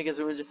 everything kind of gets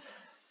ruined.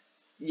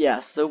 Yeah,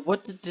 so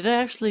what did I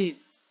actually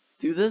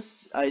do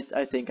this.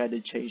 I think I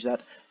did change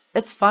that.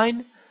 It's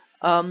fine.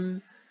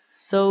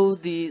 So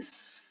the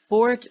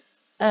Sport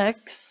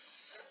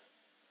X,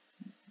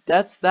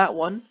 that's that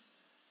one.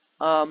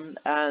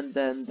 And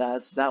then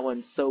that's that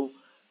one. So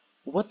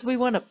what do we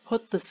want to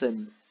put this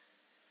in?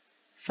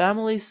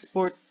 Family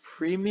Sport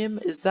Premium,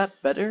 is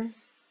that better?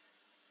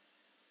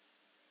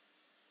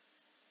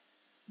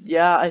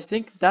 Yeah, I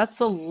think that's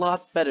a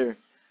lot better.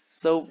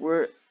 So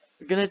we're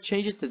gonna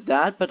change it to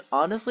that, but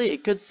honestly,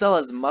 it could sell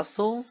as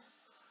muscle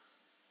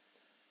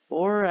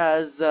or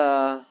as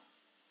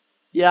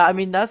yeah, I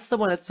mean that's the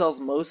one that sells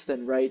most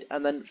in, right?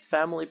 And then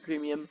family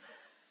premium,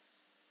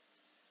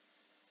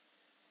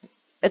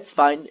 it's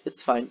fine,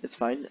 it's fine, it's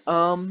fine.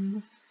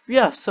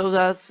 Yeah, so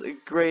that's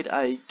great,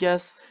 I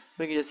guess.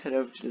 We can just head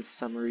over to the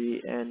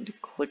summary and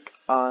click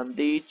on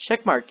the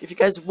check mark. If you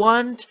guys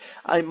want,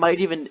 I might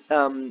even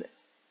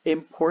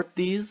import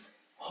these.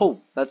 Oh,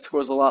 that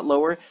scores a lot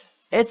lower.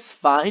 It's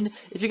fine.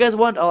 If you guys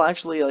want, I'll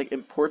actually like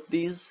import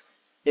these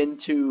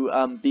into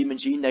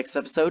beamng next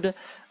episode.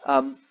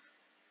 Um,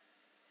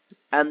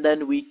 and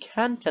then we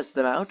can test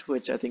them out,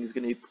 which I think is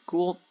going to be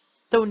cool.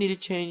 Don't need to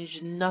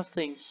change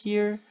nothing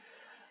here.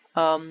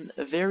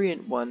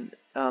 Variant 1,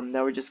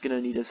 now we're just going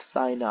to need to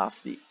sign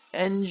off the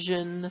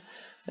engine.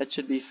 That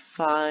should be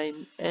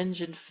fine.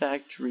 Engine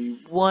factory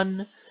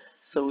 1.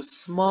 So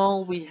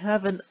small, we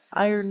have an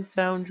iron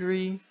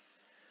foundry.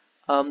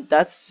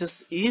 That's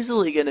just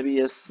easily going to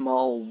be a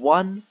small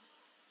 1.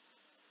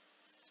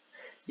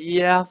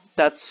 Yeah,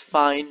 that's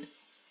fine.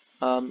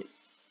 Um,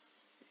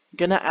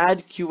 Gonna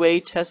add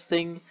QA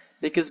testing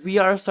because we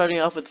are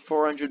starting off with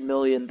 400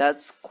 million.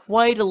 That's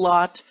quite a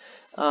lot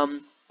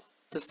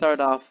to start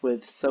off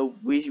with. So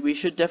we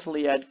should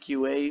definitely add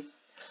QA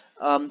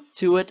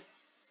to it.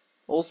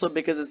 Also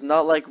because it's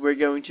not like we're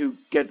going to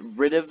get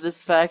rid of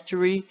this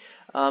factory.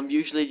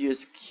 Usually you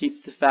just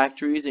keep the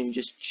factories and you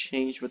just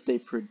change what they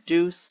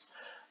produce.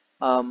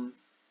 And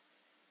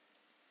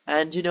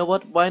you know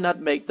what? Why not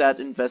make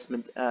that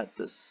investment at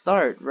the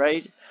start,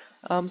 right?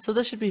 So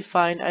this should be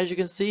fine. As you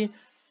can see,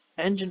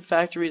 engine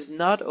factory is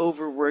not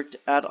overworked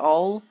at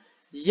all.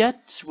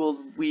 Yet,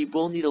 we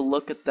will need to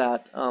look at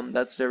that.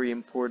 That's very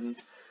important.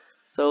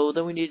 So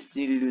then we need to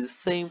do the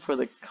same for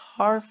the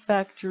car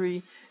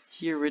factory.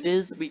 Here it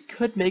is. We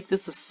could make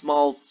this a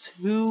small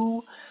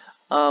 2,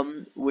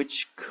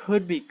 which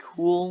could be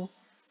cool.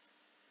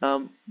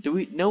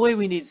 No way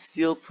we need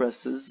steel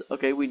presses.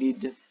 Okay, we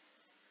need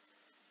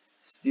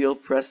steel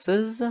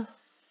presses.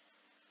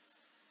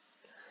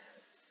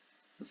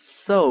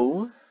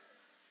 So,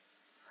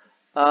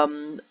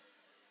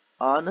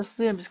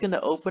 honestly, I'm just gonna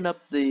open up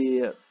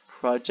the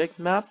project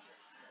map,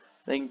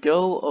 then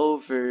go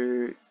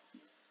over.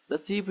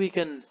 Let's see if we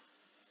can.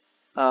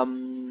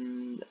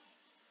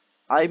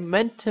 I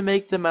meant to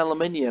make them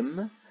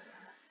aluminium.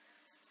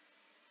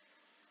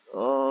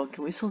 Oh,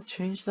 can we still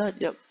change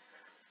that? Yep.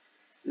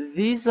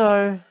 These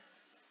are.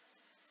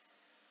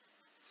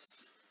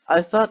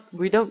 I thought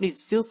we don't need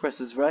steel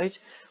presses, right?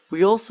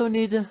 We also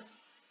need.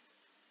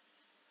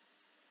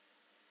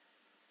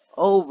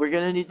 Oh, we're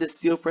gonna need the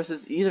steel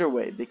presses either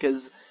way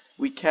because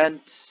we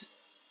can't.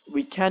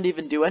 We can't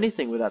even do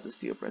anything without the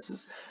steel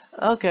presses.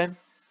 Okay,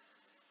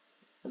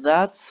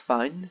 that's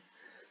fine.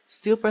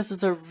 Steel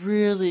presses are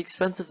really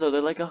expensive though.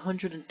 They're like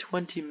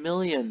 120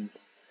 million.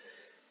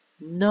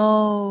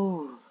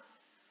 No.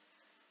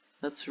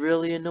 That's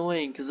really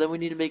annoying because then we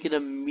need to make it a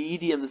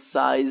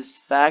medium-sized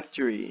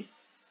factory.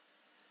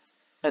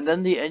 And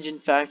then the engine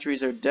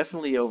factories are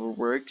definitely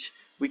overworked.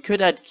 We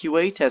could add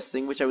QA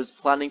testing, which I was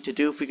planning to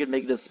do if we could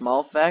make it a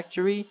small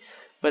factory.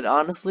 But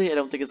honestly, I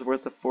don't think it's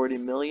worth the 40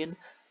 million.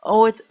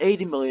 Oh, it's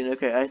 80 million.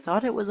 Okay, I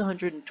thought it was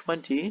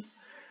 120.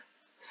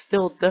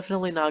 Still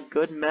definitely not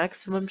good.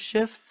 Maximum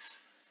shifts.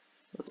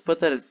 Let's put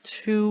that at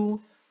 2.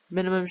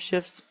 Minimum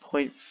shifts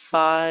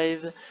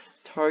 0.5.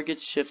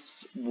 Target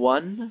shifts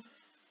 1.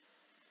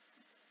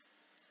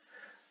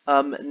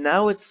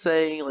 Now it's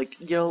saying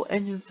like, yo,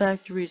 engine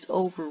factory's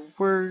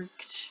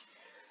overworked.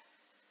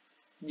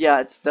 Yeah,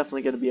 it's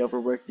definitely gonna be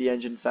overworked. The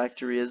engine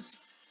factory is.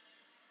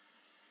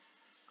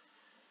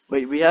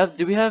 Wait,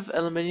 do we have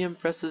aluminum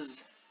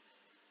presses?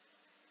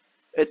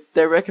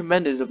 They're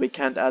recommended, but we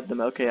can't add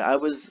them. Okay, I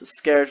was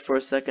scared for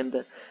a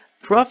second.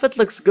 Profit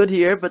looks good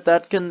here, but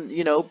that can,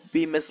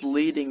 be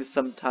misleading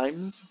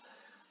sometimes.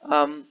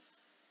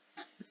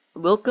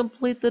 We'll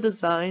complete the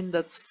design.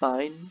 That's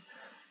fine.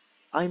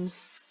 I'm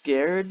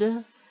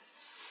scared.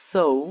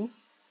 So.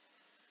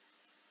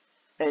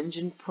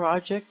 Engine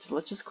project.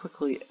 Let's just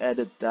quickly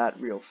edit that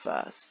real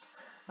fast.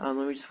 Let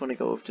me just want to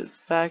go over to the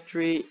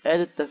factory,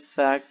 edit the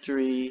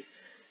factory.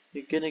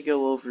 You're gonna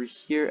go over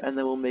here, and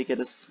then we'll make it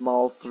a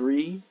small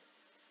 3.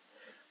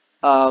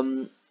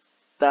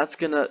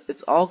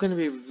 It's all gonna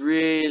be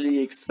really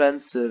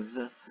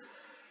expensive.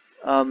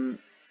 But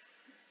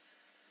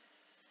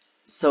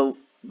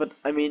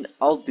I mean,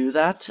 I'll do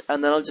that,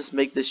 and then I'll just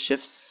make the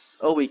shifts.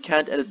 Oh, we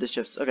can't edit the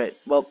shifts. Okay,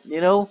 well,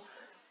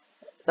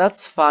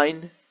 that's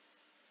fine.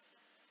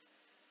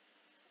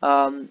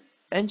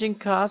 Engine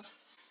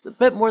costs a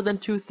bit more than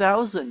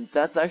 2,000.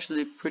 That's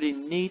actually pretty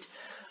neat.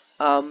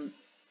 Um,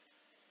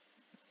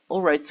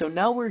 Alright, so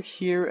now we're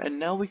here and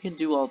now we can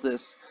do all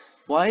this.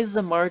 Why is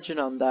the margin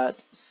on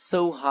that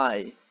so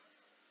high?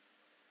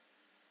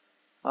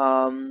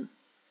 Um,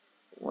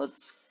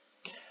 let's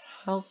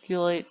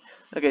calculate.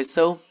 Okay,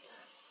 so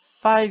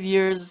 5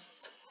 years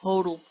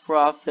total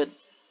profit.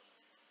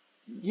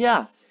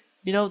 Yeah,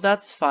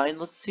 that's fine.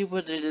 Let's see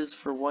what it is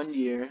for 1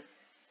 year.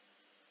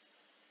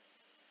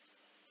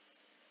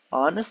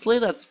 Honestly,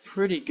 that's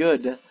pretty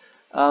good.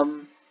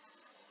 Um,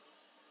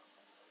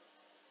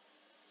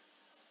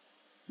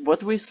 what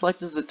do we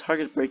select as the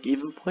target break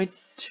even point?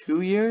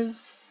 2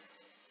 years?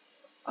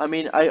 I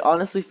mean, I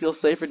honestly feel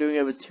safer doing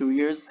it with 2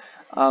 years.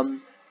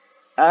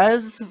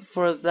 As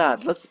for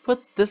that, let's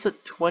put this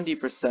at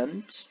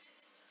 20%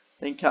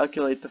 and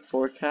calculate the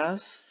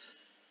forecast.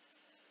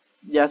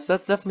 Yes,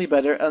 that's definitely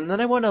better. And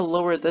then I want to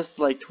lower this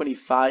to like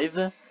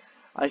 25.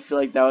 I feel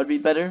like that would be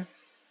better.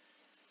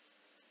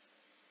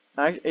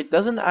 It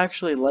doesn't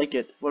actually like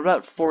it. What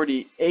about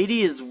 40?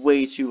 80 is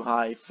way too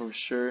high for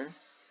sure.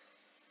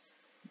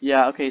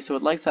 Yeah, okay, so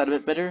it likes that a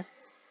bit better.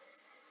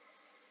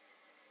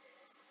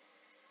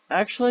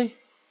 Actually,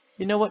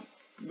 you know what?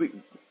 We,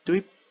 do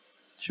we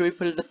should we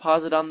put a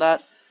deposit on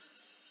that?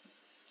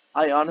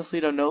 I honestly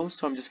don't know,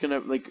 so I'm just gonna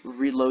like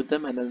reload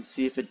them and then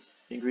see if it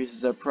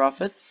increases our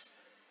profits.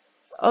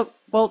 Oh,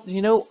 well,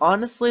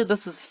 honestly,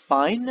 this is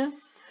fine.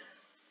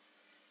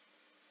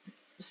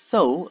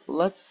 So,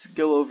 let's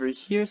go over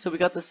here. So we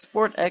got the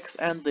Sport X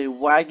and the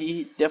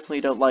Waggy.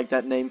 Definitely don't like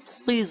that name.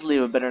 Please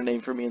leave a better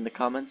name for me in the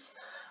comments.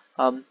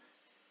 Um,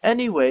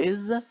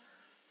 anyways,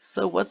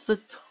 so what's the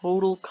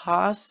total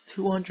cost?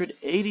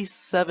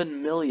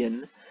 287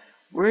 million.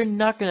 We're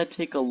not gonna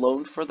take a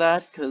loan for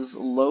that, because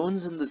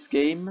loans in this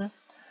game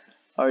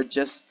are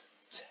just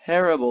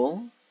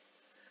terrible.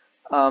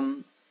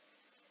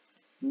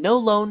 No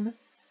loan.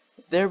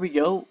 There we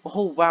go.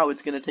 Oh wow,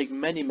 it's gonna take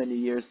many, many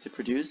years to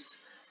produce.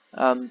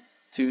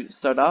 To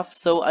start off.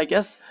 So I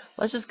guess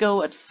let's just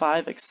go at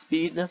 5x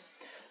speed,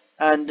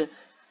 and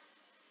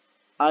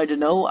I don't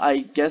know, I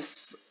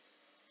guess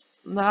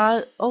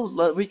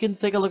we can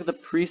take a look at the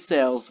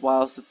pre-sales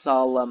whilst it's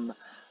all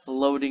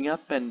loading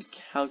up and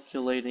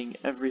calculating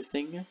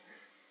everything.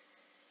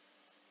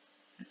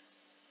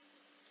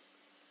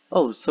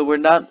 Oh, so we're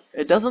not,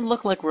 it doesn't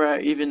look like we're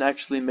even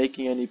actually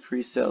making any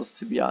pre-sales,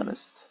 to be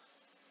honest.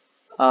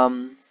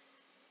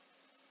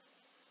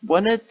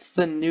 When it's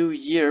the new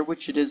year,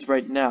 which it is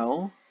right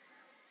now,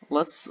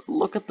 let's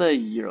look at the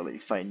yearly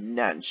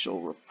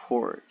financial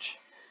report.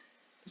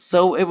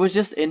 So it was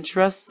just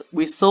interest.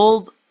 We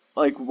sold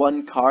like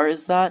one car,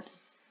 is that?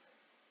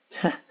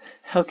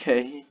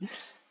 Okay.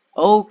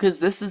 Oh, because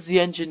this is the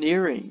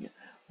engineering.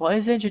 Why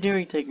is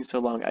engineering taking so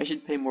long? I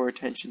should pay more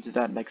attention to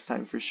that next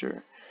time for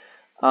sure.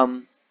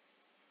 Um,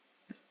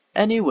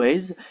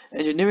 Anyways,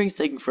 engineering's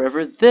taking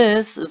forever.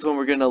 This is when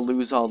we're gonna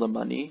lose all the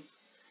money.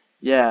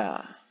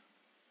 Yeah.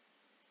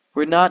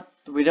 We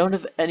don't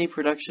have any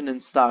production in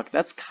stock.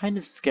 That's kind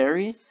of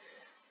scary.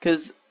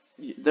 Because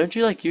don't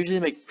you like usually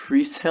make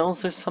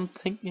pre-sales or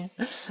something?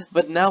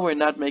 But now we're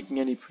not making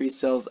any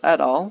pre-sales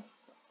at all.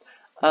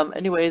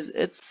 Anyways,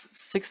 it's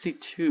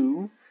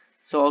 62,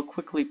 so I'll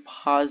quickly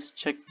pause,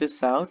 check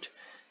this out.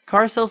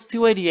 Car sales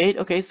 288.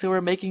 Okay, so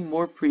we're making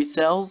more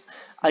pre-sales.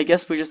 I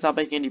guess we're just not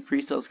making any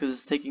pre-sales because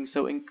it's taking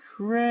so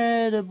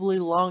incredibly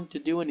long to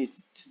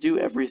do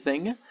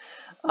everything.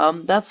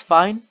 That's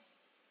fine.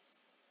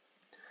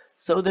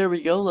 So there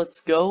we go. Let's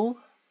go.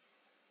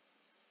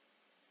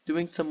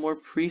 Doing some more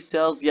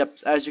pre-sales. Yep,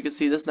 as you can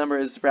see, this number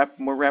is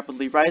more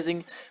rapidly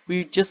rising.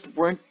 We just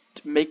weren't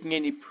making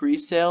any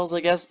pre-sales, I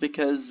guess,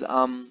 because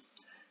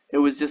it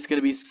was just going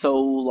to be so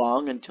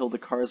long until the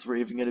cars were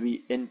even going to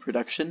be in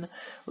production.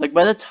 Like,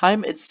 by the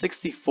time it's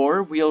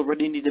 64, we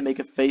already need to make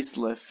a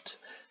facelift.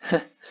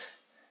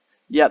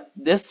 Yep,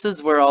 this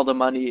is where all the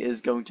money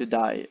is going to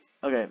die.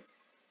 Okay,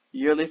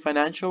 yearly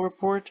financial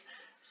report.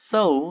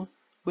 So,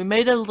 we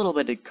made a little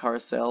bit of car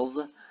sales.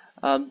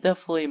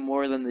 Definitely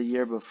more than the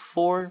year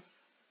before.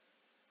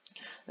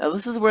 Now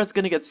this is where it's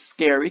going to get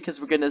scary because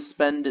we're going to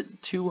spend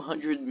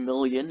 200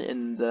 million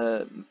in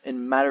a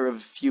matter of a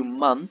few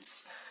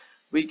months.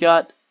 We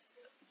got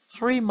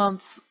 3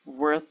 months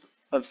worth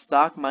of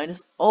stock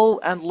minus. Oh,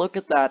 and look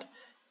at that.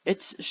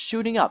 It's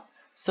shooting up.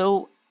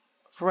 So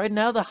for right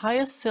now, the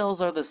highest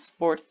sales are the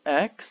Sport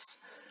X.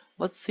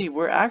 Let's see,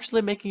 we're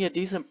actually making a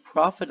decent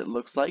profit, it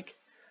looks like.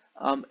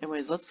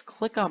 Anyways, let's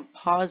click on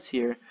pause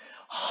here.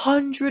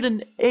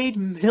 108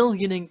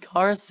 million in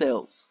car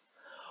sales.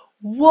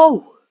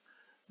 Whoa!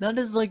 That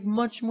is like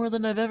much more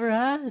than I've ever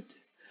had.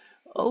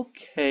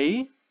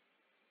 Okay.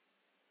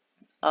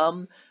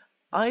 Um,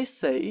 I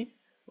say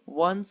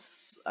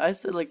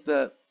like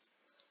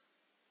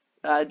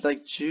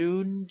like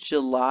June,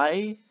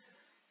 July,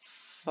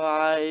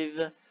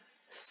 5,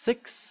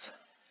 6.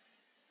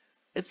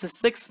 It's the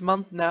 6th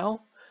month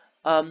now.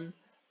 Um,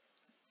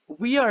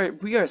 we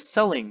are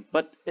selling,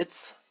 but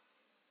it's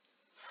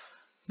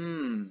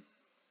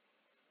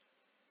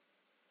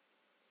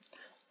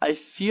I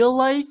feel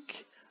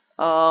like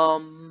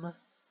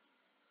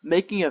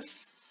making a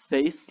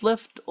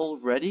facelift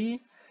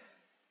already?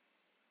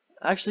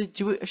 Actually,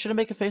 should I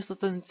make a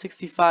facelift in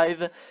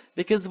 65?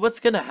 Because what's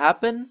gonna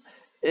happen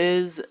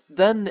is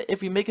then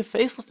if we make a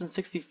facelift in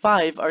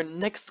 65, our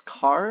next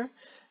car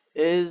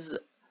is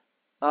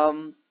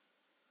um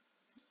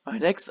our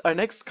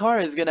next car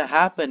is gonna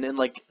happen in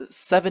like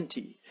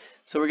 70.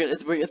 So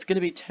it's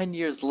gonna be 10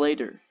 years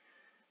later,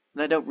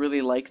 and I don't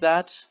really like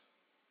that.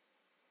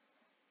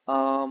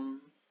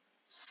 Um,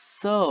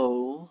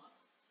 so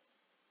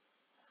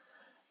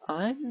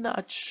I'm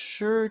not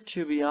sure,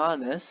 to be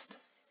honest.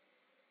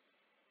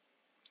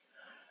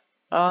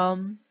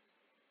 Um,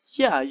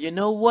 yeah, you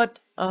know what?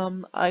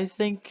 I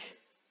think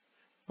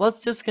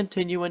let's just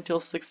continue until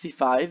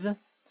 65.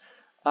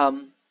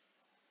 Um,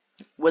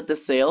 with the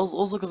sales,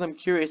 also because I'm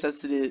curious as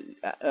to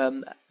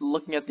the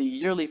looking at the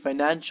yearly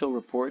financial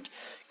report,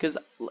 because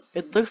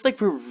it looks like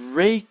we're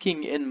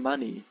raking in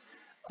money.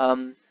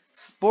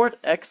 Sport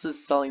X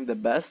is selling the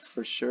best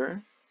for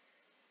sure.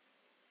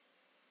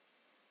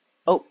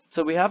 Oh,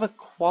 so we have a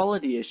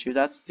quality issue.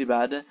 That's too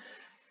bad.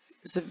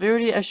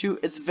 Severity issue.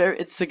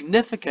 It's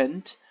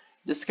significant.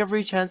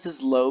 Discovery chance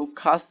is low.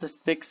 Cost to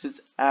fix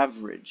is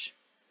average.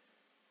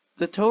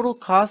 The total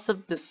cost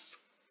of this,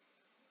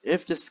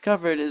 if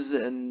discovered, is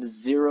in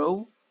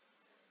 0.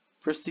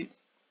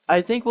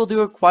 I think we'll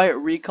do a quiet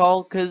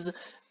recall because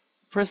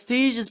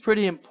prestige is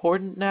pretty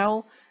important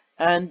now,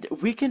 and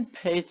we can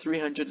pay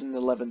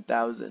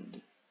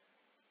 311,000.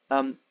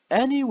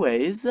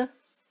 Anyways,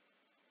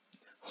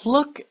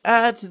 look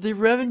at the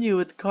revenue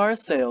with car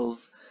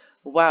sales.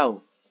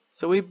 Wow.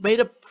 So we've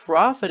made a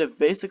profit of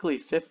basically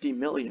 50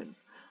 million.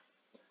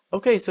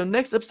 Okay, so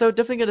next episode,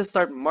 definitely going to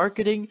start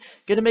marketing,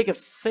 going to make a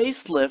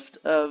facelift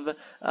of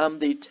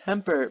the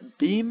Temper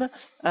Beam,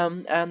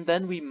 and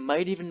then we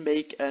might even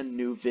make a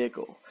new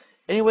vehicle.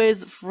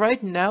 Anyways, for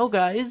right now,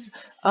 guys,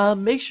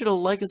 make sure to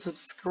like and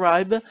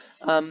subscribe,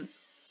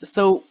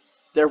 so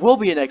there will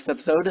be a next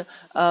episode,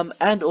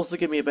 and also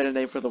give me a better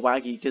name for the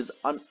Waggy, because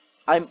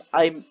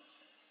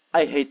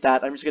I hate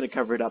that. I'm just going to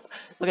cover it up.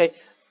 Okay,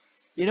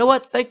 you know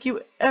what? Thank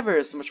you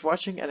ever so much for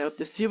watching, and I hope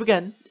to see you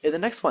again in the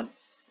next one.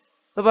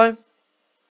 Bye-bye.